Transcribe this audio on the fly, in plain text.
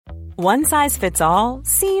One size fits all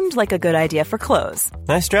seemed like a good idea for clothes.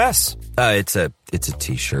 Nice dress. It's a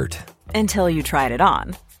t-shirt. Until you tried it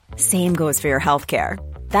on. Same goes for your healthcare.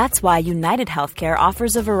 That's why United Healthcare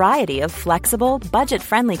offers a variety of flexible,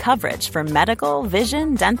 budget-friendly coverage for medical,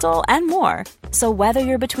 vision, dental, and more. So whether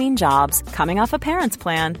you're between jobs, coming off a parent's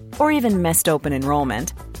plan, or even missed open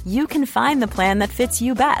enrollment, you can find the plan that fits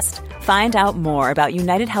you best. Find out more about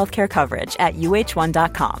United Healthcare coverage at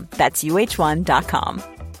uh1.com. That's uh1.com.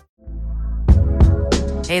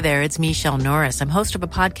 Hey there, it's Michelle Norris. I'm host of a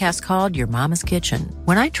podcast called Your Mama's Kitchen.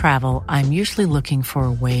 When I travel, I'm usually looking for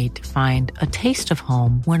a way to find a taste of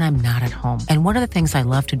home when I'm not at home. And one of the things I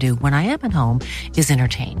love to do when I am at home is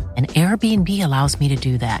entertain. And Airbnb allows me to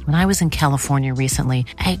do that. When I was in California recently,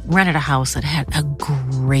 I rented a house that had a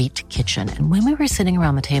great kitchen. And when we were sitting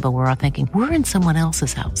around the table, we were all thinking, we're in someone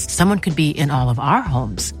else's house. Someone could be in all of our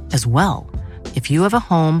homes as well. If you have a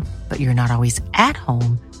home, but you're not always at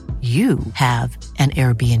home, you have an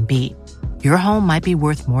Airbnb. Your home might be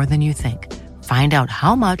worth more than you think. Find out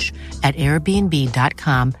how much at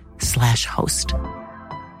airbnb.com/host.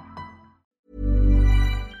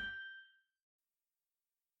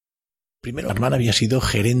 Primero, Armand había sido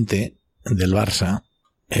gerente del Barça,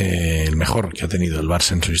 el mejor que ha tenido el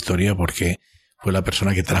Barça en su historia, porque fue la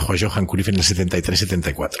persona que trajo a Johan Cruyff en el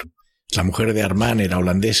 73-74. La mujer de Armand era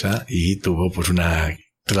holandesa y tuvo pues una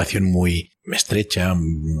relación muy estrecha,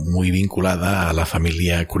 muy vinculada a la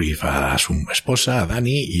familia Cruyff, a su esposa, a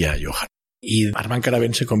Dani y a Johan. Y Armand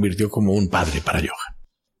Caravent se convirtió como un padre para Johan.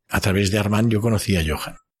 A través de Armand yo conocí a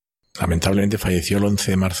Johan. Lamentablemente falleció el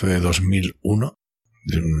 11 de marzo de 2001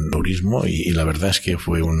 de un aneurismo y la verdad es que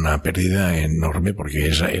fue una pérdida enorme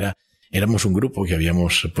porque éramos un grupo que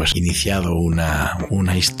habíamos pues iniciado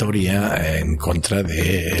una historia en contra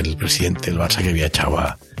del presidente del Barça que había echado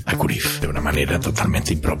a Cruyff de una manera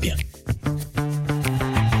totalmente impropia.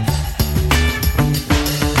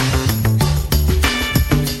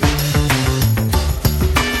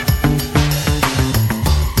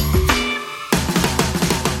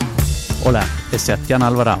 Hola, es Sebastián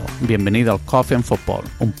Alvarado. Bienvenido al Coffee and Football,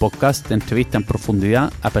 un podcast de entrevista en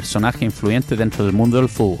profundidad a personajes influyentes dentro del mundo del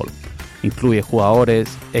fútbol. Incluye jugadores,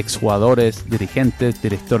 exjugadores, dirigentes,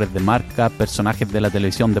 directores de marca, personajes de la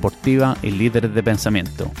televisión deportiva y líderes de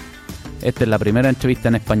pensamiento. Esta es la primera entrevista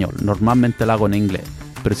en español, normalmente la hago en inglés,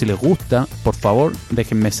 pero si les gusta, por favor,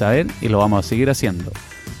 déjenme saber y lo vamos a seguir haciendo.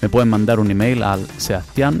 Me pueden mandar un email al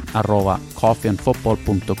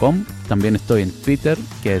sebastian@coffeeandfootball.com. También estoy en Twitter,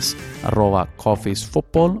 que es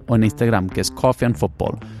 @coffeesfootball, o en Instagram, que es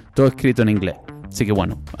coffeeandfootball. Todo escrito en inglés. Así que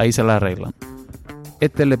bueno, ahí se la arreglan.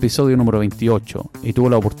 Este es el episodio número 28 y tuve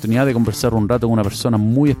la oportunidad de conversar un rato con una persona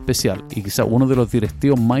muy especial y quizá uno de los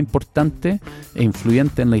directivos más importantes e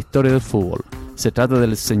influyentes en la historia del fútbol. Se trata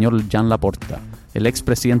del señor Joan Laporta, el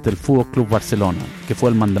expresidente del Fútbol Club Barcelona, que fue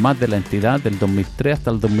el mandamás de la entidad del 2003 hasta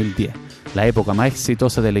el 2010, la época más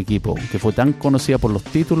exitosa del equipo, que fue tan conocida por los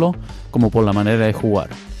títulos como por la manera de jugar.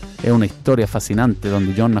 Es una historia fascinante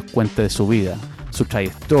donde Joan nos cuenta de su vida, su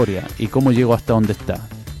trayectoria y cómo llegó hasta donde está.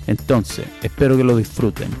 Entonces, espero que lo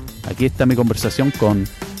disfruten. Aquí está mi conversación con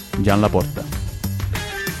Joan Laporta.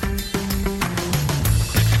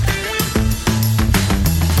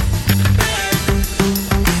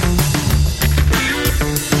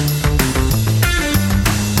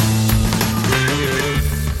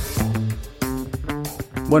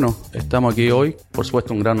 Bueno, estamos aquí hoy, por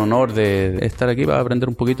supuesto un gran honor de estar aquí para aprender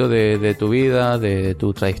un poquito de tu vida, de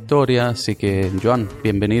tu trayectoria. Así que, Joan,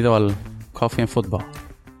 bienvenido al Coffee and Football.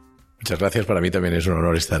 Muchas gracias, para mí también es un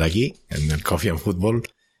honor estar aquí en el Coffee and Football.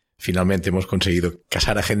 Finalmente hemos conseguido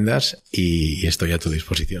casar agendas y estoy a tu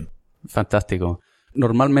disposición. Fantástico.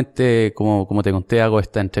 Normalmente, como te conté, hago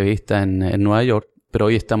esta entrevista en Nueva York, pero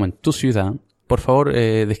hoy estamos en tu ciudad. Por favor,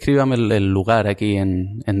 descríbame el lugar aquí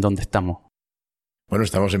en donde estamos. Bueno,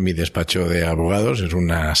 estamos en mi despacho de abogados, es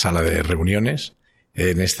una sala de reuniones.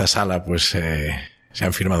 En esta sala pues se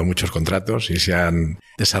han firmado muchos contratos y se han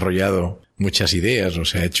desarrollado muchas ideas o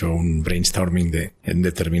se ha hecho un brainstorming en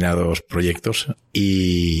determinados proyectos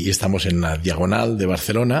y estamos en la Diagonal de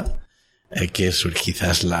Barcelona, que es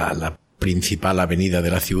quizás la principal avenida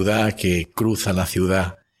de la ciudad que cruza la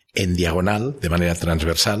ciudad en diagonal de manera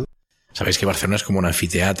transversal. Sabéis que Barcelona es como un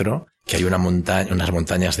anfiteatro, que hay unas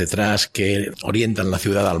montañas detrás que orientan la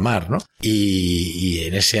ciudad al mar, ¿no? Y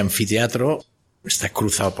en ese anfiteatro está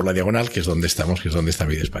cruzado por la diagonal, que es donde estamos, que es donde está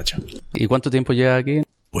mi despacho. ¿Y cuánto tiempo lleva aquí?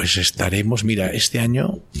 Pues estaremos, mira, este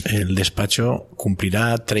año el despacho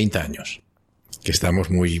cumplirá 30 años, que estamos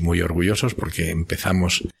muy, muy orgullosos porque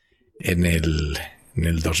empezamos en el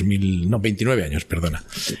 29 años, perdona,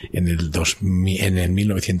 en el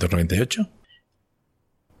 1998.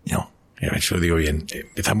 No, a ver si lo digo bien,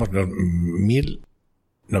 empezamos en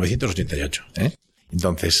 1988, ¿eh?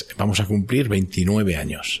 Entonces, vamos a cumplir 29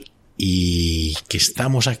 años. Y que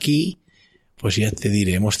estamos aquí, pues ya te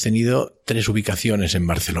diré, hemos tenido 3 ubicaciones en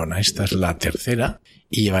Barcelona. Esta es la tercera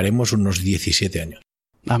y llevaremos unos 17 años.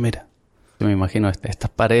 Ah, mira. Yo me imagino estas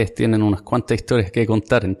paredes tienen unas cuantas historias que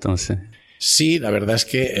contar, entonces. Sí, la verdad es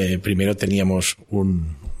que primero teníamos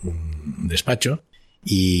un despacho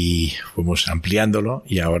y fuimos ampliándolo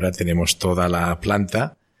y ahora tenemos toda la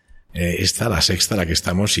planta. Esta, la sexta, la que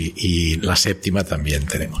estamos, y la séptima también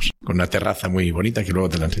tenemos. Con una terraza muy bonita que luego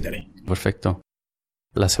te la enseñaré. Perfecto.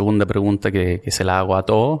 La segunda pregunta que se la hago a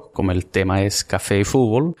todos, como el tema es café y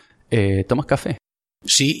fútbol, ¿tomas café?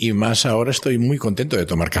 Sí, y más ahora estoy muy contento de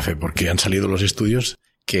tomar café porque han salido los estudios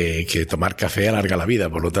que tomar café alarga la vida,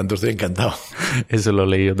 por lo tanto estoy encantado. Eso lo he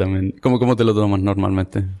leído también. ¿Cómo te lo tomas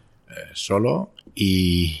normalmente? Solo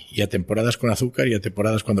y a temporadas con azúcar y a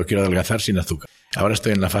temporadas cuando quiero adelgazar sin azúcar. Ahora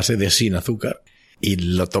estoy en la fase de sin azúcar y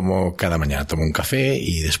lo tomo cada mañana. Tomo un café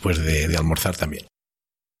y después de almorzar también.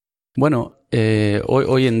 Bueno,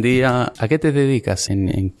 hoy en día, ¿a qué te dedicas?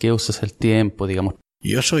 ¿En qué usas el tiempo, digamos?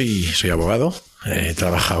 Yo soy abogado. He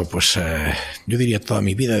trabajado, yo diría toda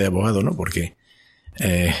mi vida de abogado, ¿no? Porque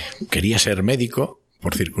quería ser médico.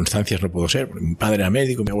 Por circunstancias no puedo ser. Mi padre era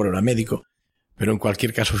médico, mi abuelo era médico. Pero en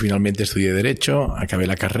cualquier caso, finalmente estudié Derecho, acabé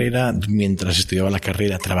la carrera. Mientras estudiaba la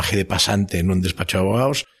carrera, trabajé de pasante en un despacho de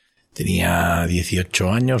abogados. Tenía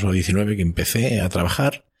 18 años o 19 que empecé a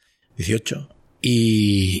trabajar. 18.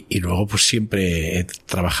 Y luego pues siempre he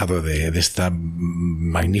trabajado de esta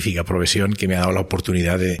magnífica profesión que me ha dado la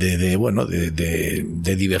oportunidad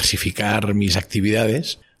de diversificar mis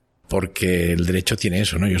actividades, porque el derecho tiene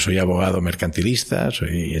eso, ¿no? Yo soy abogado mercantilista,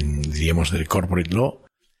 diríamos del corporate law,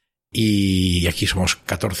 y aquí somos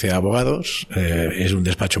 14 abogados. Es un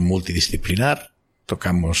despacho multidisciplinar,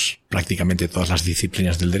 tocamos prácticamente todas las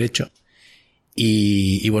disciplinas del derecho,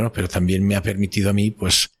 y bueno, pero también me ha permitido a mí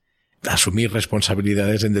pues asumir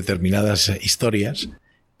responsabilidades en determinadas historias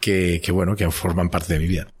que forman parte de mi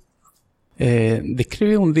vida.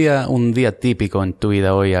 Describe un día típico en tu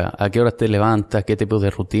vida hoy. ¿A qué horas te levantas? ¿Qué tipo de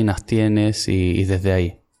rutinas tienes? Y desde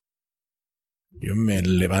ahí. Yo me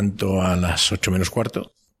levanto a las 8 menos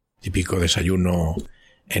cuarto. Típico desayuno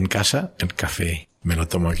en casa. El café me lo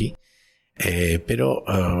tomo aquí. Pero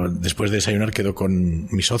después de desayunar quedo con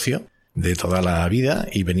mi socio de toda la vida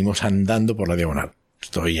y venimos andando por la diagonal.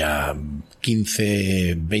 Estoy a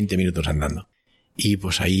 15, 20 minutos andando. Y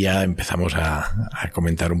pues ahí ya empezamos a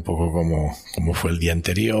comentar un poco cómo fue el día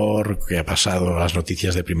anterior, qué ha pasado, las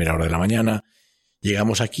noticias de primera hora de la mañana.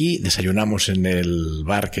 Llegamos aquí, desayunamos en el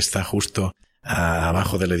bar que está justo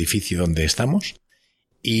abajo del edificio donde estamos.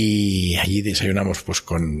 Y allí desayunamos pues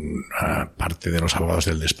con parte de los abogados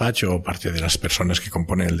del despacho, parte de las personas que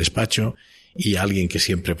componen el despacho y alguien que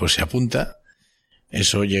siempre pues se apunta.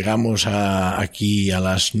 Eso, llegamos aquí a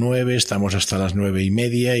las 9, estamos hasta las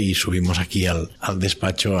 9:30 y subimos aquí al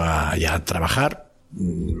despacho a trabajar.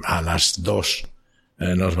 A las 2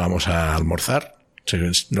 nos vamos a almorzar.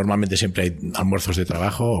 Normalmente siempre hay almuerzos de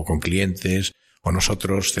trabajo o con clientes o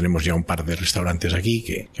nosotros. Tenemos ya un par de restaurantes aquí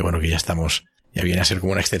que ya viene a ser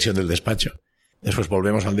como una extensión del despacho. Después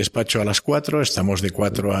volvemos al despacho a las 4, estamos de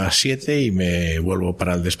 4 a 7 y me vuelvo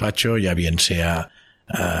para el despacho, ya bien sea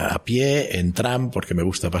a pie, en tram, porque me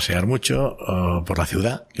gusta pasear mucho por la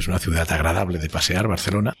ciudad, que es una ciudad agradable de pasear,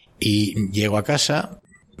 Barcelona, y llego a casa.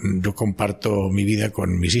 Yo comparto mi vida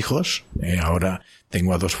con mis hijos. Ahora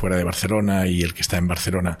tengo a 2 fuera de Barcelona y el que está en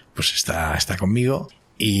Barcelona pues está conmigo.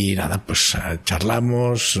 Y nada, pues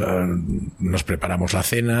charlamos, nos preparamos la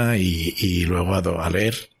cena y luego a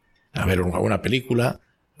leer, a ver una película.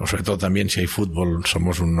 O sobre todo también si hay fútbol,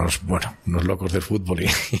 somos unos locos del fútbol y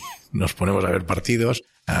nos ponemos a ver partidos.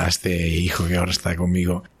 A este hijo que ahora está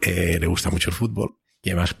conmigo le gusta mucho el fútbol y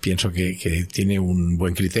además pienso que tiene un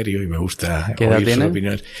buen criterio y me gusta oír sus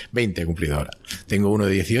opiniones. 20 he cumplido ahora. Tengo uno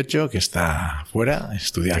de 18 que está fuera,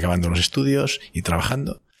 acabando los estudios y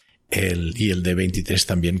trabajando. Y el de 23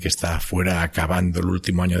 también que está fuera acabando el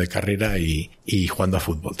último año de carrera y jugando a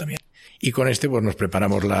fútbol también. Y con pues nos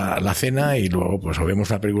preparamos la cena y luego pues o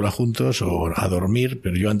vemos una película juntos o a dormir,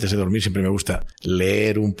 pero yo antes de dormir siempre me gusta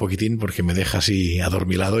leer un poquitín porque me deja así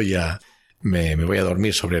adormilado y ya me voy a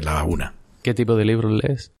dormir sobre la 1. ¿Qué tipo de libros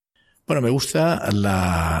lees? Bueno, me gusta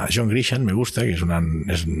la John Grisham, que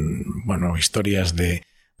es historias de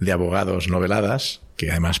abogados noveladas,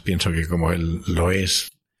 que además pienso que como él lo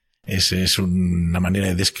es una manera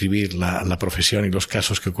de describir la profesión y los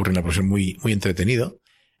casos que ocurren en la profesión muy, muy entretenido.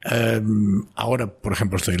 Ahora, por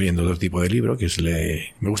ejemplo, estoy leyendo otro tipo de libro, que es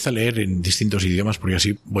me gusta leer en distintos idiomas porque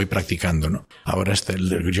así voy practicando, ¿no? Ahora el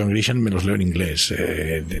de John Grisham me los leo en inglés.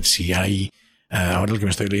 Si hay, ahora el que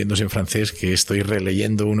me estoy leyendo es en francés, que estoy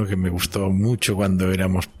releyendo uno que me gustó mucho cuando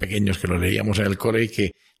éramos pequeños, que lo leíamos en el cole y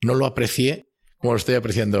que no lo aprecié como lo estoy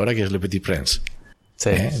apreciando ahora, que es Le Petit Prince. Sí,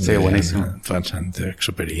 sí, buenísimo. Antoine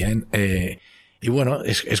Saint-Exupéry. Y bueno,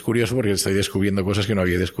 es curioso porque estoy descubriendo cosas que no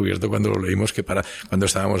había descubierto cuando lo leímos, que cuando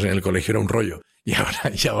estábamos en el colegio era un rollo. Y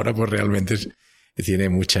ahora pues realmente tiene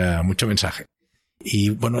mucho mensaje. Y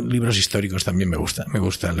bueno, libros históricos también me gusta. Me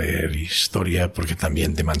gusta leer historia porque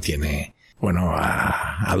también te mantiene, bueno,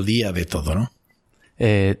 al día de todo, ¿no?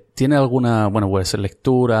 ¿Tiene alguna, puede ser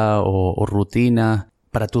lectura o rutina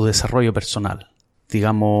para tu desarrollo personal?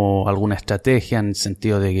 Digamos, alguna estrategia en el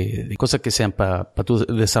sentido de cosas que sean para tu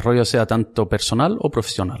desarrollo, sea tanto personal o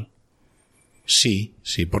profesional. Sí,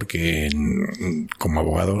 porque como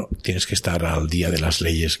abogado tienes que estar al día de las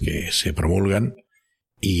leyes que se promulgan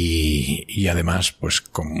y además, pues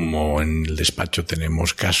como en el despacho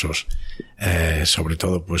tenemos casos, sobre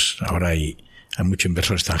todo pues ahora hay mucho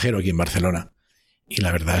inversor extranjero aquí en Barcelona. Y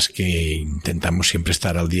la verdad es que intentamos siempre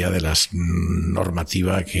estar al día de las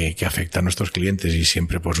normativa que afecta a nuestros clientes y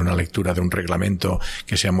siempre pues una lectura de un reglamento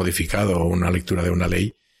que se ha modificado o una lectura de una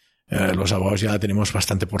ley. Los abogados ya la tenemos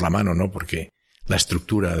bastante por la mano, ¿no? Porque la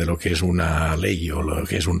estructura de lo que es una ley o lo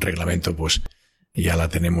que es un reglamento pues ya la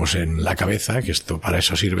tenemos en la cabeza, que para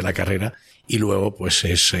eso sirve la carrera. Y luego pues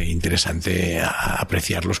es interesante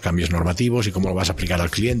apreciar los cambios normativos y cómo lo vas a aplicar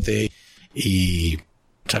al cliente y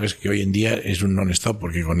sabes que hoy en día es un non-stop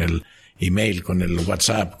porque con el email, con el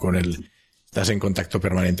WhatsApp, estás en contacto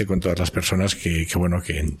permanente con todas las personas que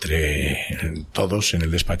entre todos en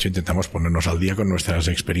el despacho intentamos ponernos al día con nuestras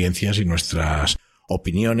experiencias y nuestras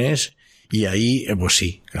opiniones. Y ahí, pues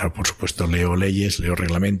sí, claro, por supuesto leo leyes, leo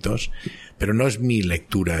reglamentos, pero no es mi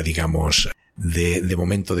lectura, digamos, de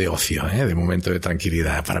momento de ocio, de momento de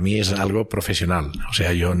tranquilidad. Para mí es algo profesional. O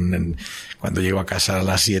sea, yo cuando llego a casa a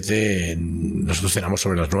las 7, nosotros cenamos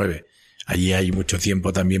sobre las 9. Allí hay mucho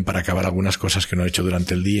tiempo también para acabar algunas cosas que no he hecho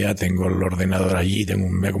durante el día. Tengo el ordenador allí,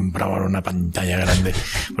 me he comprado ahora una pantalla grande,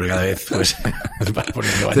 porque cada vez pues vas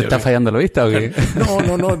poniendo años. ¿Te está fallando la vista o qué?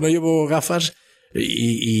 No llevo gafas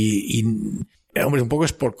y hombre, un poco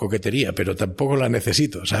es por coquetería, pero tampoco la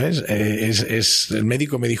necesito, ¿sabes? El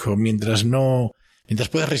médico me dijo, mientras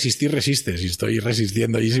puedas resistir, resistes, y estoy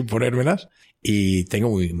resistiendo allí sin ponérmelas, y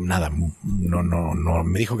tengo no,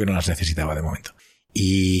 me dijo que no las necesitaba de momento.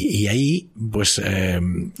 Y ahí, pues,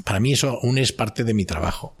 para mí eso aún es parte de mi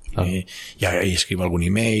trabajo. Ya escribo algún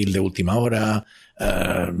email de última hora,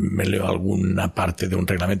 me leo alguna parte de un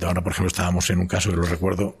reglamento. Ahora, por ejemplo, estábamos en un caso que lo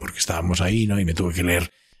recuerdo porque estábamos ahí, ¿no? Y me tuve que leer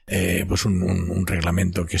pues un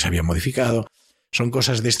reglamento que se había modificado. Son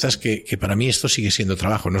cosas de estas que para mí esto sigue siendo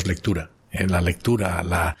trabajo, no es lectura. La lectura,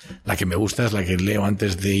 la que me gusta es la que leo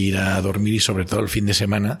antes de ir a dormir y sobre todo el fin de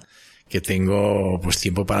semana, que tengo pues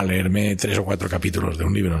tiempo para leerme 3 o 4 capítulos de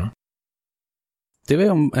un libro, ¿no? Te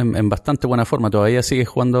veo en bastante buena forma. ¿Todavía sigues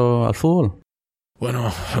jugando al fútbol?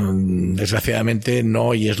 Bueno, desgraciadamente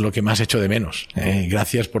no, y es lo que más echo de menos.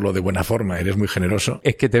 Gracias por lo de buena forma, eres muy generoso.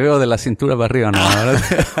 Es que te veo de la cintura para arriba, ¿no?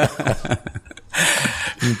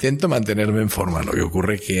 Intento mantenerme en forma. Lo que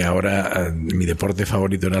ocurre que ahora mi deporte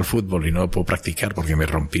favorito era el fútbol y no lo puedo practicar porque me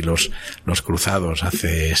rompí los cruzados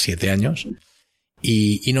hace 7 años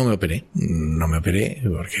y no me operé. No me operé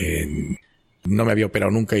porque no me había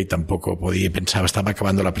operado nunca y tampoco estaba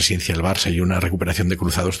acabando la presidencia del Barça y una recuperación de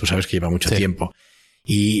cruzados, tú sabes que lleva mucho tiempo.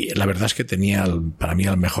 Y la verdad es que tenía para mí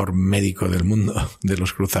al mejor médico del mundo de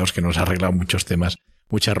los cruzados, que nos ha arreglado muchos temas,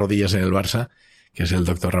 muchas rodillas en el Barça, que es el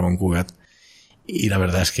doctor Ramón Cugat. Y la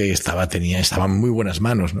verdad es que estaba en muy buenas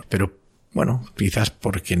manos, ¿no? Pero bueno, quizás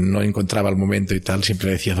porque no encontraba el momento y tal, siempre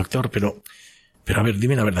le decía, doctor, pero a ver,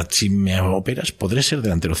 dime la verdad, si me operas, ¿podré ser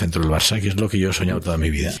delantero centro del Barça? Que es lo que yo he soñado toda mi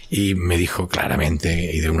vida. Y me dijo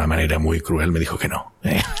claramente, y de una manera muy cruel, me dijo que no.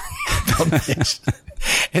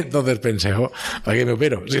 Entonces pensé, ¿para qué me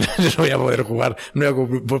opero? Si no voy a poder jugar, no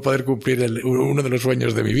voy a poder cumplir uno de los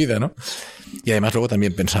sueños de mi vida, ¿no? Y además luego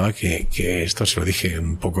también pensaba que esto se lo dije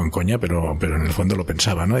un poco en coña, pero en el fondo lo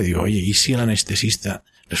pensaba, ¿no? Y digo, oye, ¿y si el anestesista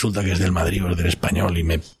resulta que es del Madrid o es del Español y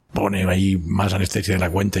me pone ahí más anestesia de la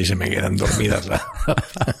cuenta y se me quedan dormidas?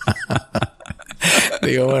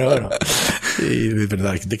 Digo, bueno. Y de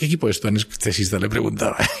verdad, ¿de qué equipo es tu anestesista? Le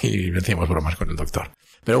preguntaba y hacíamos bromas con el doctor.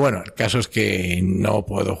 Pero bueno, el caso es que no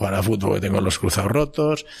puedo jugar a fútbol porque tengo los cruzados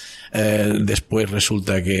rotos. Después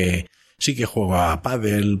resulta que sí que juego a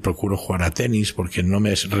pádel, procuro jugar a tenis porque no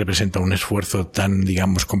me representa un esfuerzo tan,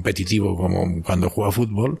 digamos, competitivo como cuando juego a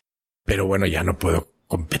fútbol. Pero bueno, ya no puedo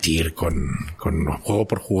competir con juego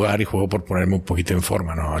por jugar y juego por ponerme un poquito en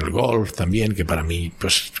forma, ¿no? El golf también, que para mí,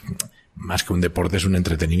 pues, más que un deporte es un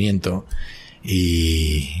entretenimiento.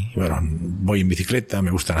 Y bueno, voy en bicicleta,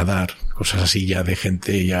 me gusta nadar, cosas así ya de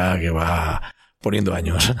gente ya que va poniendo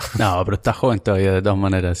años. No, pero estás joven todavía de todas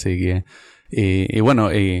maneras, así que... Y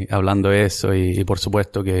bueno, y hablando de eso, y por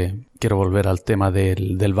supuesto que quiero volver al tema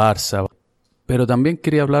del Barça, pero también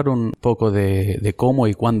quería hablar un poco de cómo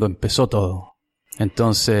y cuándo empezó todo.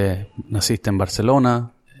 Entonces, naciste en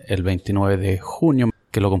Barcelona el 29 de junio,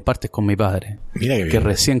 que lo compartes con mi padre, Mira qué bien. que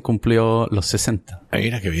recién cumplió los 60.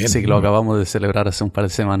 Mira qué bien. Así que lo acabamos de celebrar hace un par de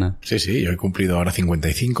semanas. Sí, yo he cumplido ahora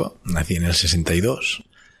 55, nací en el 62,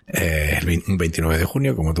 un 29 de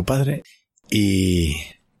junio, como tu padre, y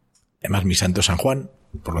además mi santo es San Juan,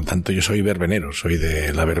 por lo tanto yo soy verbenero, soy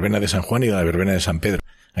de la verbena de San Juan y de la verbena de San Pedro.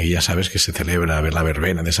 Aquí ya sabes que se celebra la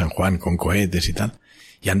verbena de San Juan con cohetes y tal.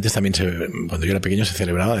 Y antes también, cuando yo era pequeño, se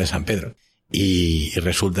celebraba de San Pedro. Y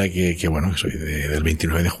resulta que bueno, soy del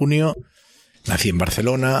 29 de junio, nací en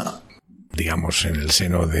Barcelona, digamos, en el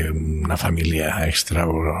seno de una familia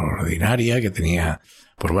extraordinaria que tenía,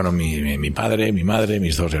 pues bueno, mi padre, mi madre,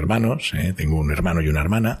 mis dos hermanos, tengo un hermano y una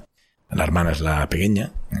hermana. La hermana es la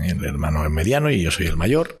pequeña, el hermano es mediano y yo soy el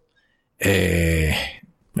mayor.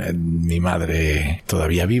 Mi madre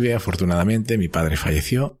todavía vive, afortunadamente, mi padre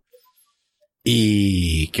falleció.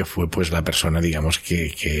 Y que fue pues la persona, digamos,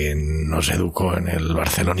 que nos educó en el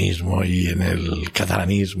barcelonismo y en el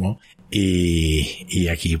catalanismo. Y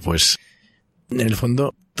aquí pues, en el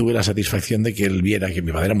fondo, tuve la satisfacción de que él viera que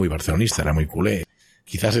mi padre era muy barcelonista, era muy culé.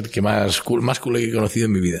 Quizás el que más culé que he conocido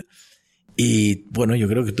en mi vida. Y bueno, yo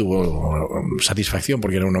creo que tuvo satisfacción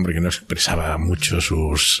porque era un hombre que no expresaba mucho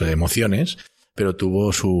sus emociones, pero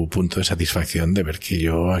tuvo su punto de satisfacción de ver que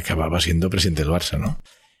yo acababa siendo presidente del Barça, ¿no?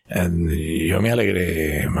 Yo me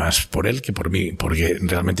alegré más por él que por mí, porque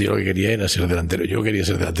realmente yo lo que quería era ser delantero. Yo quería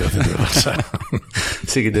ser delantero del Barça.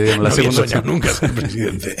 Sí, que te dieron la no segunda había soñado nunca ser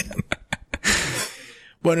presidente.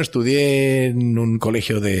 Bueno, estudié en un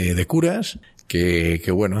colegio de curas,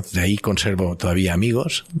 que bueno, de ahí conservo todavía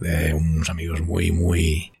amigos, unos amigos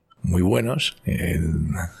muy buenos.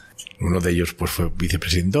 Uno de ellos pues fue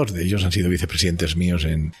vicepresidente, dos de ellos han sido vicepresidentes míos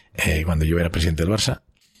cuando yo era presidente del Barça.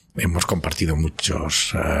 Hemos compartido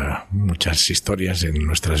muchas historias en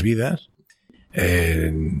nuestras vidas.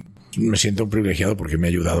 Me siento privilegiado porque me ha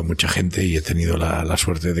ayudado mucha gente y he tenido la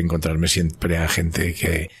suerte de encontrarme siempre a gente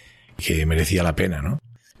que merecía la pena, ¿no?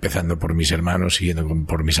 Empezando por mis hermanos, siguiendo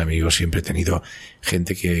por mis amigos, siempre he tenido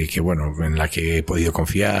gente que bueno, en la que he podido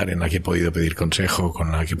confiar, en la que he podido pedir consejo,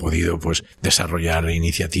 con la que he podido pues desarrollar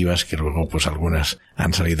iniciativas que luego pues algunas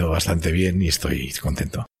han salido bastante bien y estoy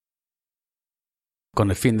contento. Con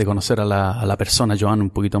el fin de conocer a la persona, Joan,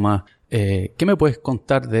 un poquito más, ¿qué me puedes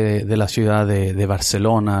contar de la ciudad de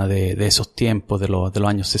Barcelona, de esos tiempos, de los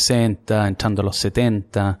años 60, entrando a los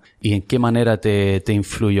 70, y en qué manera te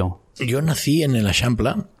influyó? Yo nací en el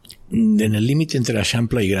Eixample, en el límite entre el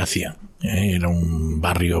Eixample y Gracia. Era un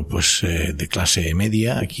barrio pues de clase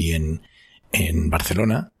media aquí en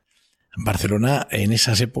Barcelona. Barcelona en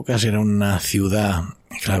esas épocas era una ciudad,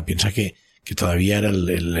 claro, piensa que todavía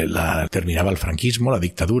era terminaba el franquismo, la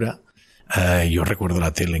dictadura. Yo recuerdo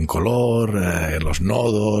la tele en color, los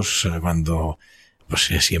nodos, cuando pues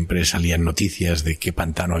siempre salían noticias de qué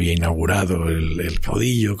pantano había inaugurado el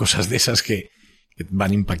caudillo, cosas de esas que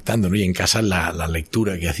van impactando, ¿no? Y en casa la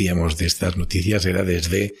lectura que hacíamos de estas noticias era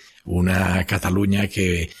desde una Cataluña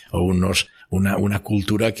una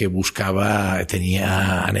cultura que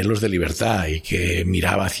tenía anhelos de libertad y que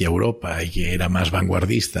miraba hacia Europa y que era más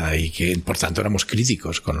vanguardista y que por tanto éramos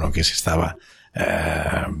críticos con lo que se estaba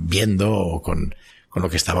viendo o con lo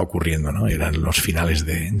que estaba ocurriendo, ¿no? Eran los finales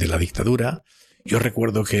de la dictadura. Yo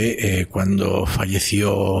recuerdo que cuando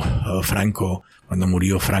falleció Franco, cuando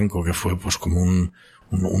murió Franco, que fue pues como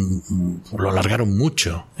lo alargaron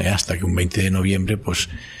mucho, hasta que un 20 de noviembre pues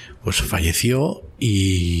falleció,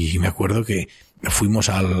 y me acuerdo que fuimos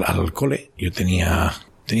al cole. Yo tenía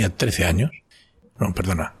 13 años. No,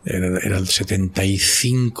 perdona, era el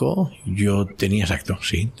 75, yo tenía, exacto,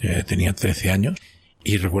 sí, tenía 13 años.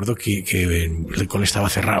 Y recuerdo que el cole estaba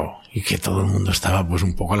cerrado y que todo el mundo estaba pues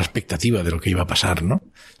un poco a la expectativa de lo que iba a pasar, ¿no?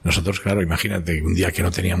 Nosotros, claro, imagínate, un día que no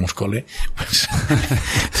teníamos cole, pues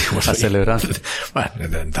dijimos, a celebrar.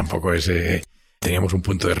 Bueno, tampoco teníamos un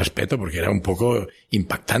punto de respeto porque era un poco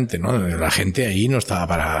impactante, ¿no? La gente ahí no estaba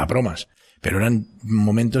para bromas. Pero eran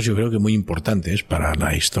momentos, yo creo que muy importantes para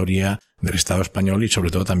la historia del Estado español y sobre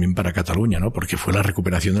todo también para Cataluña, ¿no? Porque fue la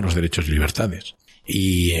recuperación de los derechos y libertades.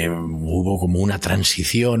 Y hubo como una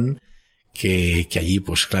transición que allí,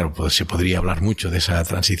 pues claro, pues se podría hablar mucho de esa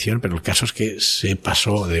transición, pero el caso es que se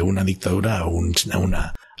pasó de una dictadura a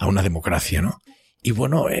una democracia, ¿no? Y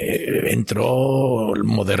bueno, entró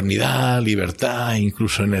modernidad, libertad,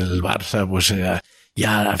 incluso en el Barça, pues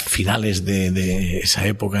ya a finales de esa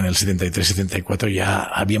época, en el 73-74, ya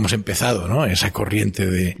habíamos empezado, ¿no? Esa corriente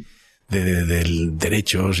de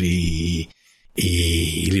derechos y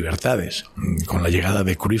libertades. Con la llegada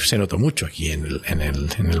de Cruyff se notó mucho aquí en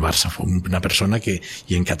el Barça. Fue una persona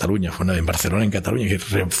y en Cataluña, en Barcelona, en Cataluña, que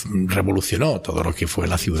revolucionó todo lo que fue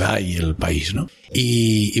la ciudad y el país, ¿no?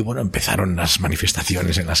 Y bueno, empezaron las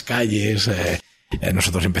manifestaciones en las calles,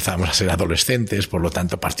 nosotros empezábamos a ser adolescentes, por lo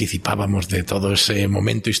tanto participábamos de todo ese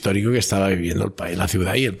momento histórico que estaba viviendo la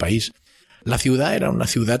ciudad y el país. La ciudad era una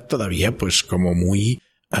ciudad todavía, pues, como muy,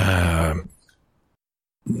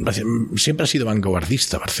 siempre ha sido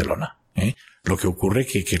vanguardista Barcelona, ¿eh? Lo que ocurre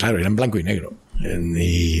que claro, era en blanco y negro,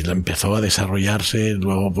 y empezó a desarrollarse.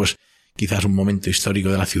 Luego, pues, quizás un momento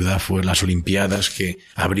histórico de la ciudad fue las Olimpiadas, que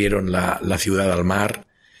abrieron la ciudad al mar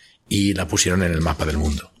y la pusieron en el mapa del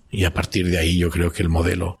mundo. Y a partir de ahí yo creo que el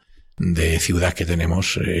modelo de ciudad que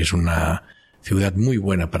tenemos es una ciudad muy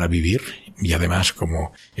buena para vivir, y además,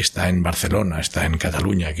 como está en Barcelona, está en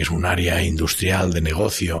Cataluña, que es un área industrial de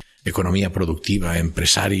negocio, economía productiva,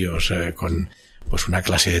 empresarios, con pues una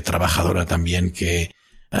clase trabajadora también que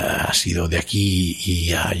ha sido de aquí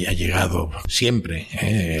y ha llegado siempre,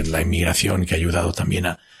 la inmigración que ha ayudado también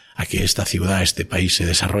a que esta ciudad, este país se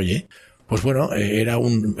desarrolle. Pues bueno, era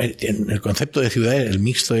el concepto de ciudad, el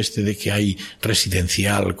mixto de que hay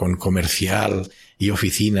residencial con comercial y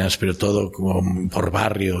oficinas, pero todo por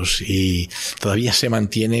barrios, y todavía se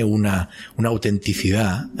mantiene una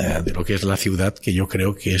autenticidad de lo que es la ciudad, que yo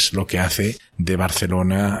creo que es lo que hace de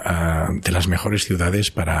Barcelona de las mejores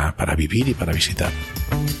ciudades para vivir y para visitar.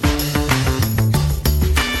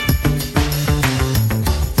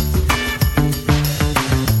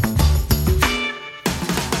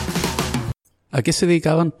 ¿A qué se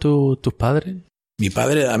dedicaban tus padres? Mi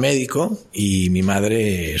padre era médico y mi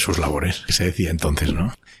madre sus labores, que se decía entonces,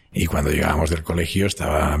 ¿no? Y cuando llegábamos del colegio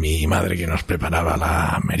estaba mi madre, que nos preparaba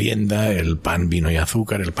la merienda, el pan, vino y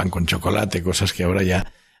azúcar, el pan con chocolate, cosas que ahora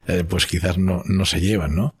ya pues quizás no se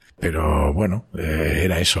llevan, ¿no? Pero bueno,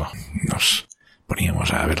 era eso. Nos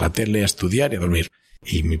poníamos a ver la tele, a estudiar y a dormir.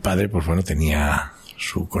 Y mi padre, pues bueno, tenía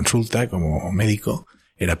su consulta como médico,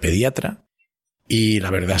 era pediatra. Y la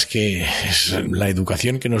verdad es que la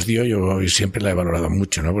educación que nos dio yo siempre la he valorado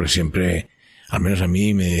mucho, ¿no? Porque siempre, al menos a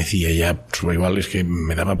mí, me decía ya, pues igual es que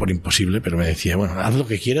me daba por imposible, pero me decía, bueno, haz lo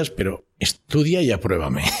que quieras, pero estudia y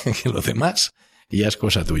apruébame, que lo demás ya es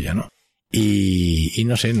cosa tuya, ¿no? Y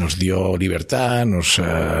no sé, nos dio libertad,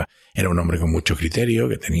 era un hombre con mucho criterio,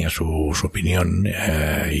 que tenía su opinión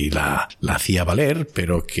y la hacía valer,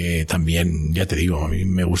 pero que también, ya te digo, a mí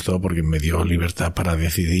me gustó porque me dio libertad para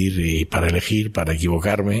decidir y para elegir, para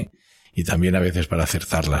equivocarme y también a veces para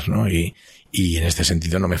acertarlas, ¿no? Y en este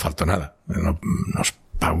sentido no me faltó nada. Nos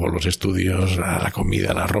pagó los estudios, la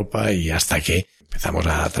comida, la ropa, y hasta que empezamos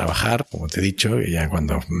a trabajar, como te he dicho, y ya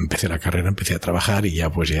cuando empecé la carrera empecé a trabajar y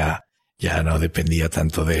ya no dependía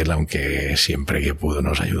tanto de él, aunque siempre que pudo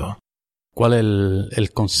nos ayudó. ¿Cuál es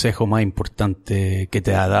el consejo más importante que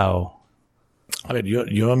te ha dado? A ver,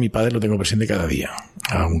 yo a mi padre lo tengo presente cada día.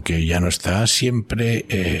 Aunque ya no está,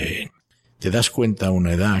 siempre te das cuenta a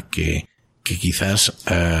una edad que quizás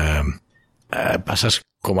pasas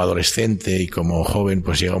como adolescente y como joven,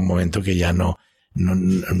 pues llega un momento que ya no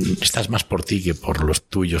estás más por ti que por los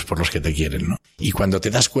tuyos, por los que te quieren, ¿no? Y cuando te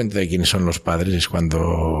das cuenta de quiénes son los padres es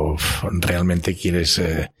cuando realmente quieres,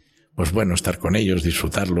 pues bueno, estar con ellos,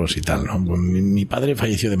 disfrutarlos y tal, ¿no? Mi padre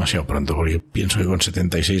falleció demasiado pronto, porque yo pienso que con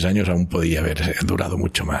 76 años aún podía haber durado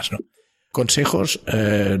mucho más, ¿no? Consejos,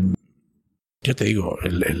 yo te digo,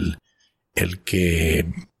 el que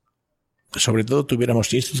sobre todo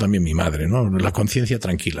tuviéramos, y esto también mi madre, ¿no? La conciencia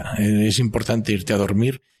tranquila. Es importante irte a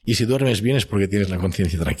dormir, y si duermes bien es porque tienes la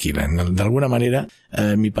conciencia tranquila. De alguna manera,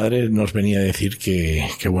 mi padre nos venía a decir que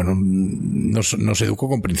bueno, nos educó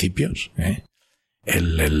con principios, ¿eh?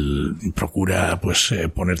 Él procura, pues,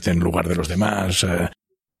 ponerte en lugar de los demás.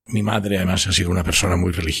 Mi madre, además, ha sido una persona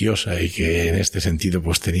muy religiosa y que en este sentido,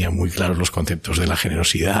 pues, tenía muy claros los conceptos de la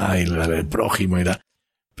generosidad y el prójimo y la...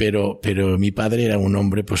 Pero mi padre era un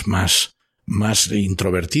hombre, pues, más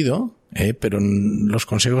introvertido, pero los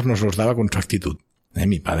consejos nos los daba con su actitud.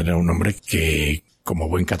 Mi padre era un hombre que, como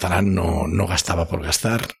buen catalán, no gastaba por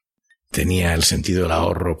gastar. Tenía el sentido del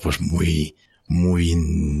ahorro, pues, muy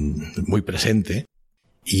presente.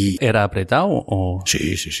 Y ¿era apretado o...?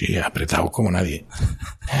 Sí, apretado como nadie.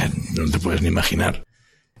 No te puedes ni imaginar.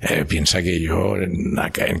 Piensa que yo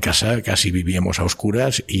en casa casi vivíamos a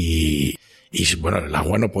oscuras y bueno, el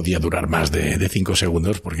agua no podía durar más de 5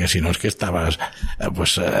 segundos porque si no es que estabas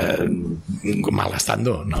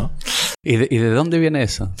malgastando, ¿no? ¿Y de dónde viene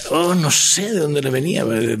eso? No sé de dónde le venía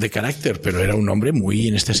de carácter, pero era un hombre muy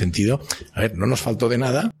en este sentido. A ver, no nos faltó de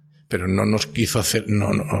nada, pero no nos quiso hacer,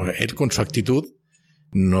 él con su actitud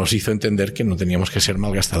nos hizo entender que no teníamos que ser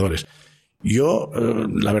malgastadores. Yo,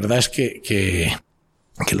 la verdad es que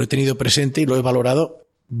lo he tenido presente y lo he valorado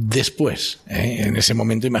después. En ese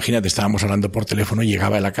momento, imagínate, estábamos hablando por teléfono y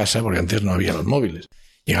llegaba a la casa, porque antes no había los móviles.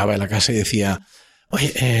 Llegaba a la casa y decía,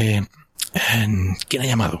 oye, ¿quién ha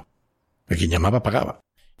llamado? Porque quien llamaba pagaba.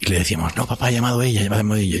 Y le decíamos, no, papá, ha llamado ella.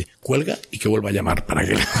 Cuelga y que vuelva a llamar para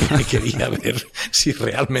que le quería ver si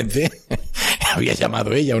realmente había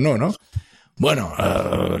llamado ella o no, ¿no? Bueno,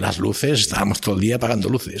 las luces, estábamos todo el día apagando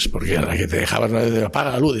luces, porque a la que te dejabas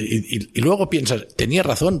apaga la luz. Y luego piensas, tenía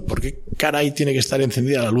razón, ¿por qué caray tiene que estar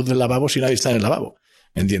encendida la luz del lavabo si nadie está en el lavabo?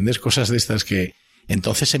 ¿Me entiendes? Cosas de estas que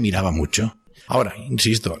entonces se miraba mucho. Ahora,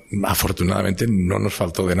 insisto, afortunadamente no nos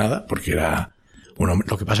faltó de nada, porque era un hombre.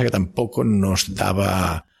 Lo que pasa es que tampoco nos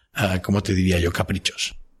daba, ¿cómo te diría yo?,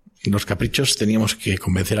 caprichos. Los caprichos teníamos que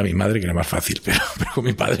convencer a mi madre que era más fácil, pero con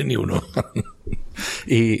mi padre ni uno.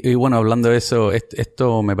 Y bueno, hablando de eso,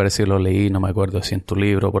 esto me parece que lo leí, no me acuerdo si en tu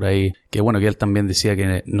libro por ahí, que bueno, que él también decía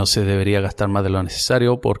que no se debería gastar más de lo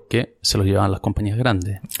necesario porque se los llevaban las compañías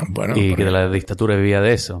grandes. Bueno, y que de la dictadura vivía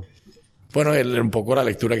de eso. Bueno, un poco la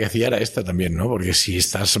lectura que hacía era esta también, ¿no? Porque si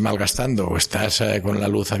estás malgastando o estás con la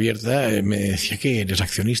luz abierta, me decía que eres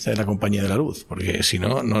accionista de la compañía de la luz, porque si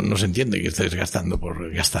no, no se entiende que estés gastando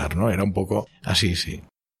por gastar, ¿no? Era un poco así, sí.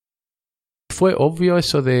 ¿Fue obvio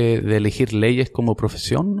eso de elegir leyes como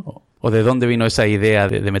profesión? ¿O de dónde vino esa idea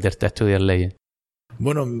de meterte a estudiar leyes?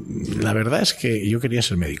 Bueno, la verdad es que yo quería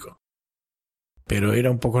ser médico, pero era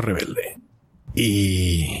un poco rebelde.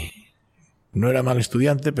 Y no era mal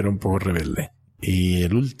estudiante, pero un poco rebelde. Y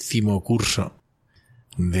el último curso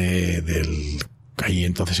ahí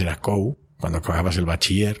entonces era COU, cuando acababas el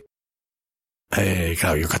bachiller.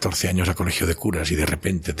 Claro, yo 14 años a colegio de curas y de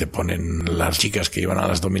repente te ponen las chicas que iban a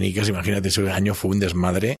las dominicas. Imagínate, ese año fue un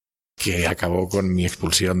desmadre que acabó con mi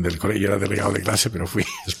expulsión del colegio. Yo era delegado de clase, pero fui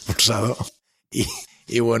expulsado.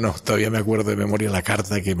 Y bueno, todavía me acuerdo de memoria la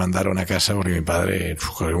carta que mandaron a casa porque mi padre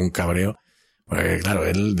fue un cabreo. Porque claro,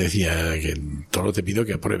 él decía que todo te pido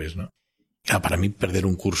que apruebes, ¿no? Claro, para mí perder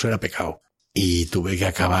un curso era pecado. Y tuve que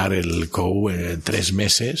acabar el COU 3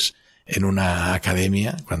 meses en una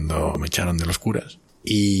academia cuando me echaron de los curas.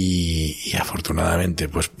 Y afortunadamente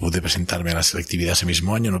pues pude presentarme a la selectividad ese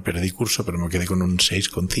mismo año, no perdí curso, pero me quedé con un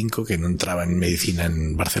 6,5 que no entraba en medicina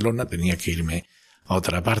en Barcelona, tenía que irme a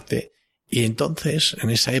otra parte. Y entonces, en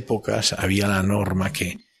esa época, había la norma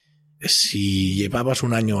que si llevabas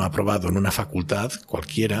un año aprobado en una facultad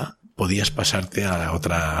cualquiera, podías pasarte a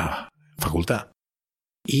otra facultad.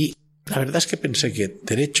 Y la verdad es que pensé que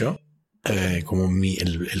Derecho, como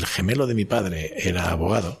el gemelo de mi padre era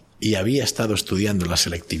abogado y había estado estudiando la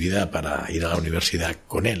selectividad para ir a la universidad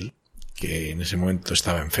con él, que en ese momento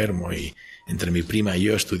estaba enfermo y entre mi prima y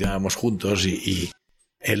yo estudiábamos juntos y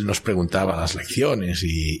él nos preguntaba las lecciones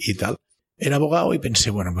y tal. Era abogado y pensé,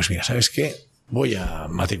 bueno, pues mira, ¿sabes qué? Voy a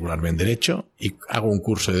matricularme en Derecho y hago un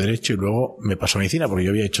curso de Derecho y luego me paso a Medicina, porque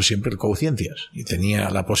yo había hecho siempre el COU Ciencias y tenía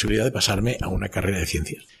la posibilidad de pasarme a una carrera de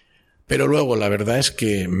Ciencias. Pero luego la verdad es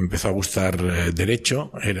que me empezó a gustar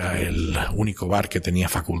Derecho, era el único bar que tenía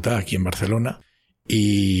facultad aquí en Barcelona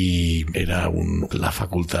y era la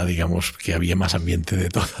facultad, digamos, que había más ambiente de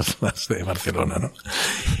todas las de Barcelona, ¿no?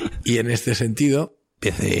 Y en este sentido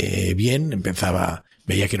empecé bien,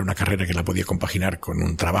 veía que era una carrera que la podía compaginar con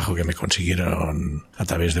un trabajo que me consiguieron a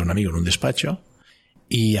través de un amigo en un despacho.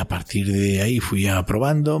 Y a partir de ahí fui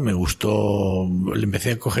aprobando, me gustó, le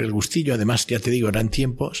empecé a coger el gustillo. Además, ya te digo, eran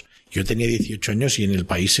tiempos, yo tenía 18 años y en el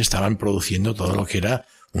país se estaban produciendo todo lo que era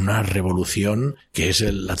una revolución, que es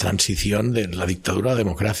la transición de la dictadura a la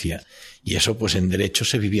democracia. Y eso pues en Derecho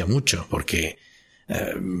se vivía mucho, porque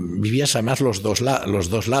vivías además los dos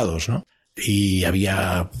lados, ¿no? Y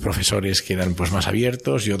había profesores que eran pues más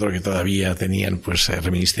abiertos y otros que todavía tenían pues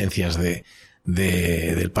reminiscencias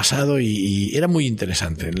del pasado y era muy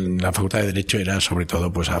interesante. La Facultad de Derecho era sobre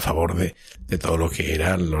todo pues a favor de todo lo que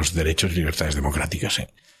eran los derechos y libertades democráticas, ¿eh?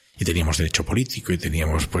 Y teníamos derecho político y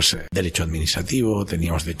teníamos pues derecho administrativo,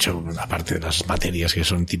 teníamos de hecho, aparte de las materias que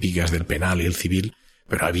son típicas del penal y el civil,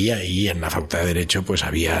 pero había ahí en la Facultad de Derecho pues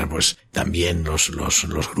había pues también los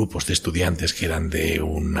grupos de estudiantes que eran de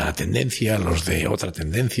una tendencia, los de otra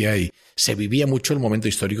tendencia y se vivía mucho el momento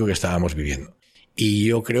histórico que estábamos viviendo. Y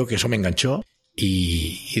yo creo que eso me enganchó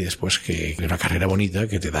y después que una carrera bonita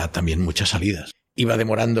que te da también muchas salidas. Iba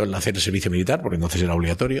demorando en hacer el servicio militar porque entonces era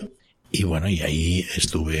obligatorio. Y bueno, y ahí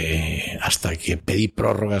estuve hasta que pedí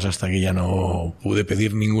prórrogas, hasta que ya no pude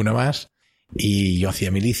pedir ninguna más. Y yo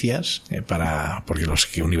hacía milicias, porque los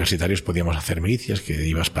que universitarios podíamos hacer milicias, que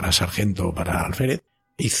ibas para sargento o para alférez.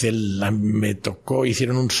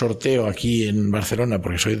 Hicieron un sorteo aquí en Barcelona,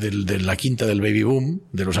 porque soy de la quinta del baby boom,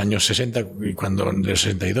 de los años 60, del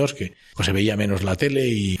 62, que pues se veía menos la tele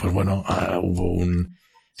y pues bueno,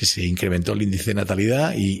 se incrementó el índice de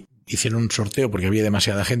natalidad y hicieron un sorteo porque había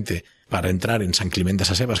demasiada gente para entrar en Sant Climent de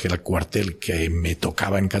Sescebes, que era el cuartel que me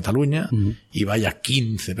tocaba en Cataluña, y vaya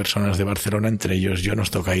 15 personas de Barcelona, entre ellos yo,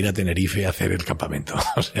 nos toca ir a Tenerife a hacer el campamento.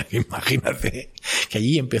 O sea, imagínate que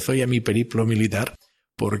allí empezó ya mi periplo militar,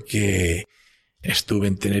 porque estuve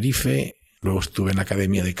en Tenerife, luego estuve en la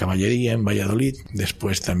Academia de Caballería en Valladolid,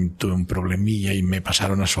 después también tuve un problemilla y me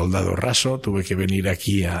pasaron a soldado raso, tuve que venir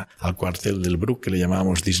aquí al cuartel del Bruc, que le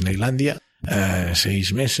llamábamos Disneylandia,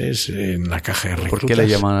 6 meses en la caja de reclutas. ¿Por qué le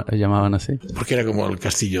llamaban así? Porque era como el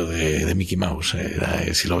castillo de Mickey Mouse.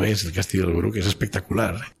 Si lo ves, el castillo del Bruc es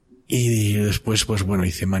espectacular. Y después, pues bueno,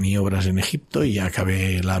 hice maniobras en Egipto y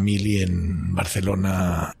acabé la mili en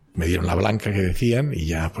Barcelona. Me dieron la blanca que decían y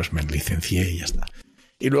ya pues me licencié y ya está.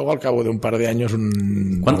 Y luego al cabo de un par de años...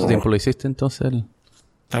 ¿Cuánto tiempo lo hiciste entonces?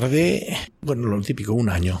 Tardé, bueno, lo típico, un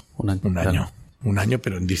año. Claro. Un año,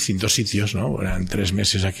 pero en distintos sitios, ¿no? Eran 3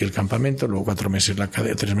 meses aquí el campamento, luego 3 meses la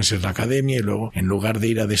academia, y luego, en lugar de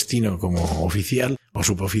ir a destino como oficial o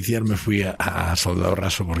suboficial, me fui a soldado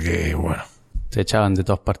raso porque, bueno... Te echaban de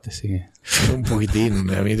todas partes, sí. Un poquitín.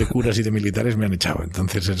 A mí de curas y de militares me han echado,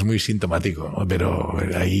 entonces es muy sintomático, ¿no? Pero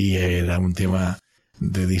ahí era un tema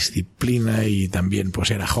de disciplina y también pues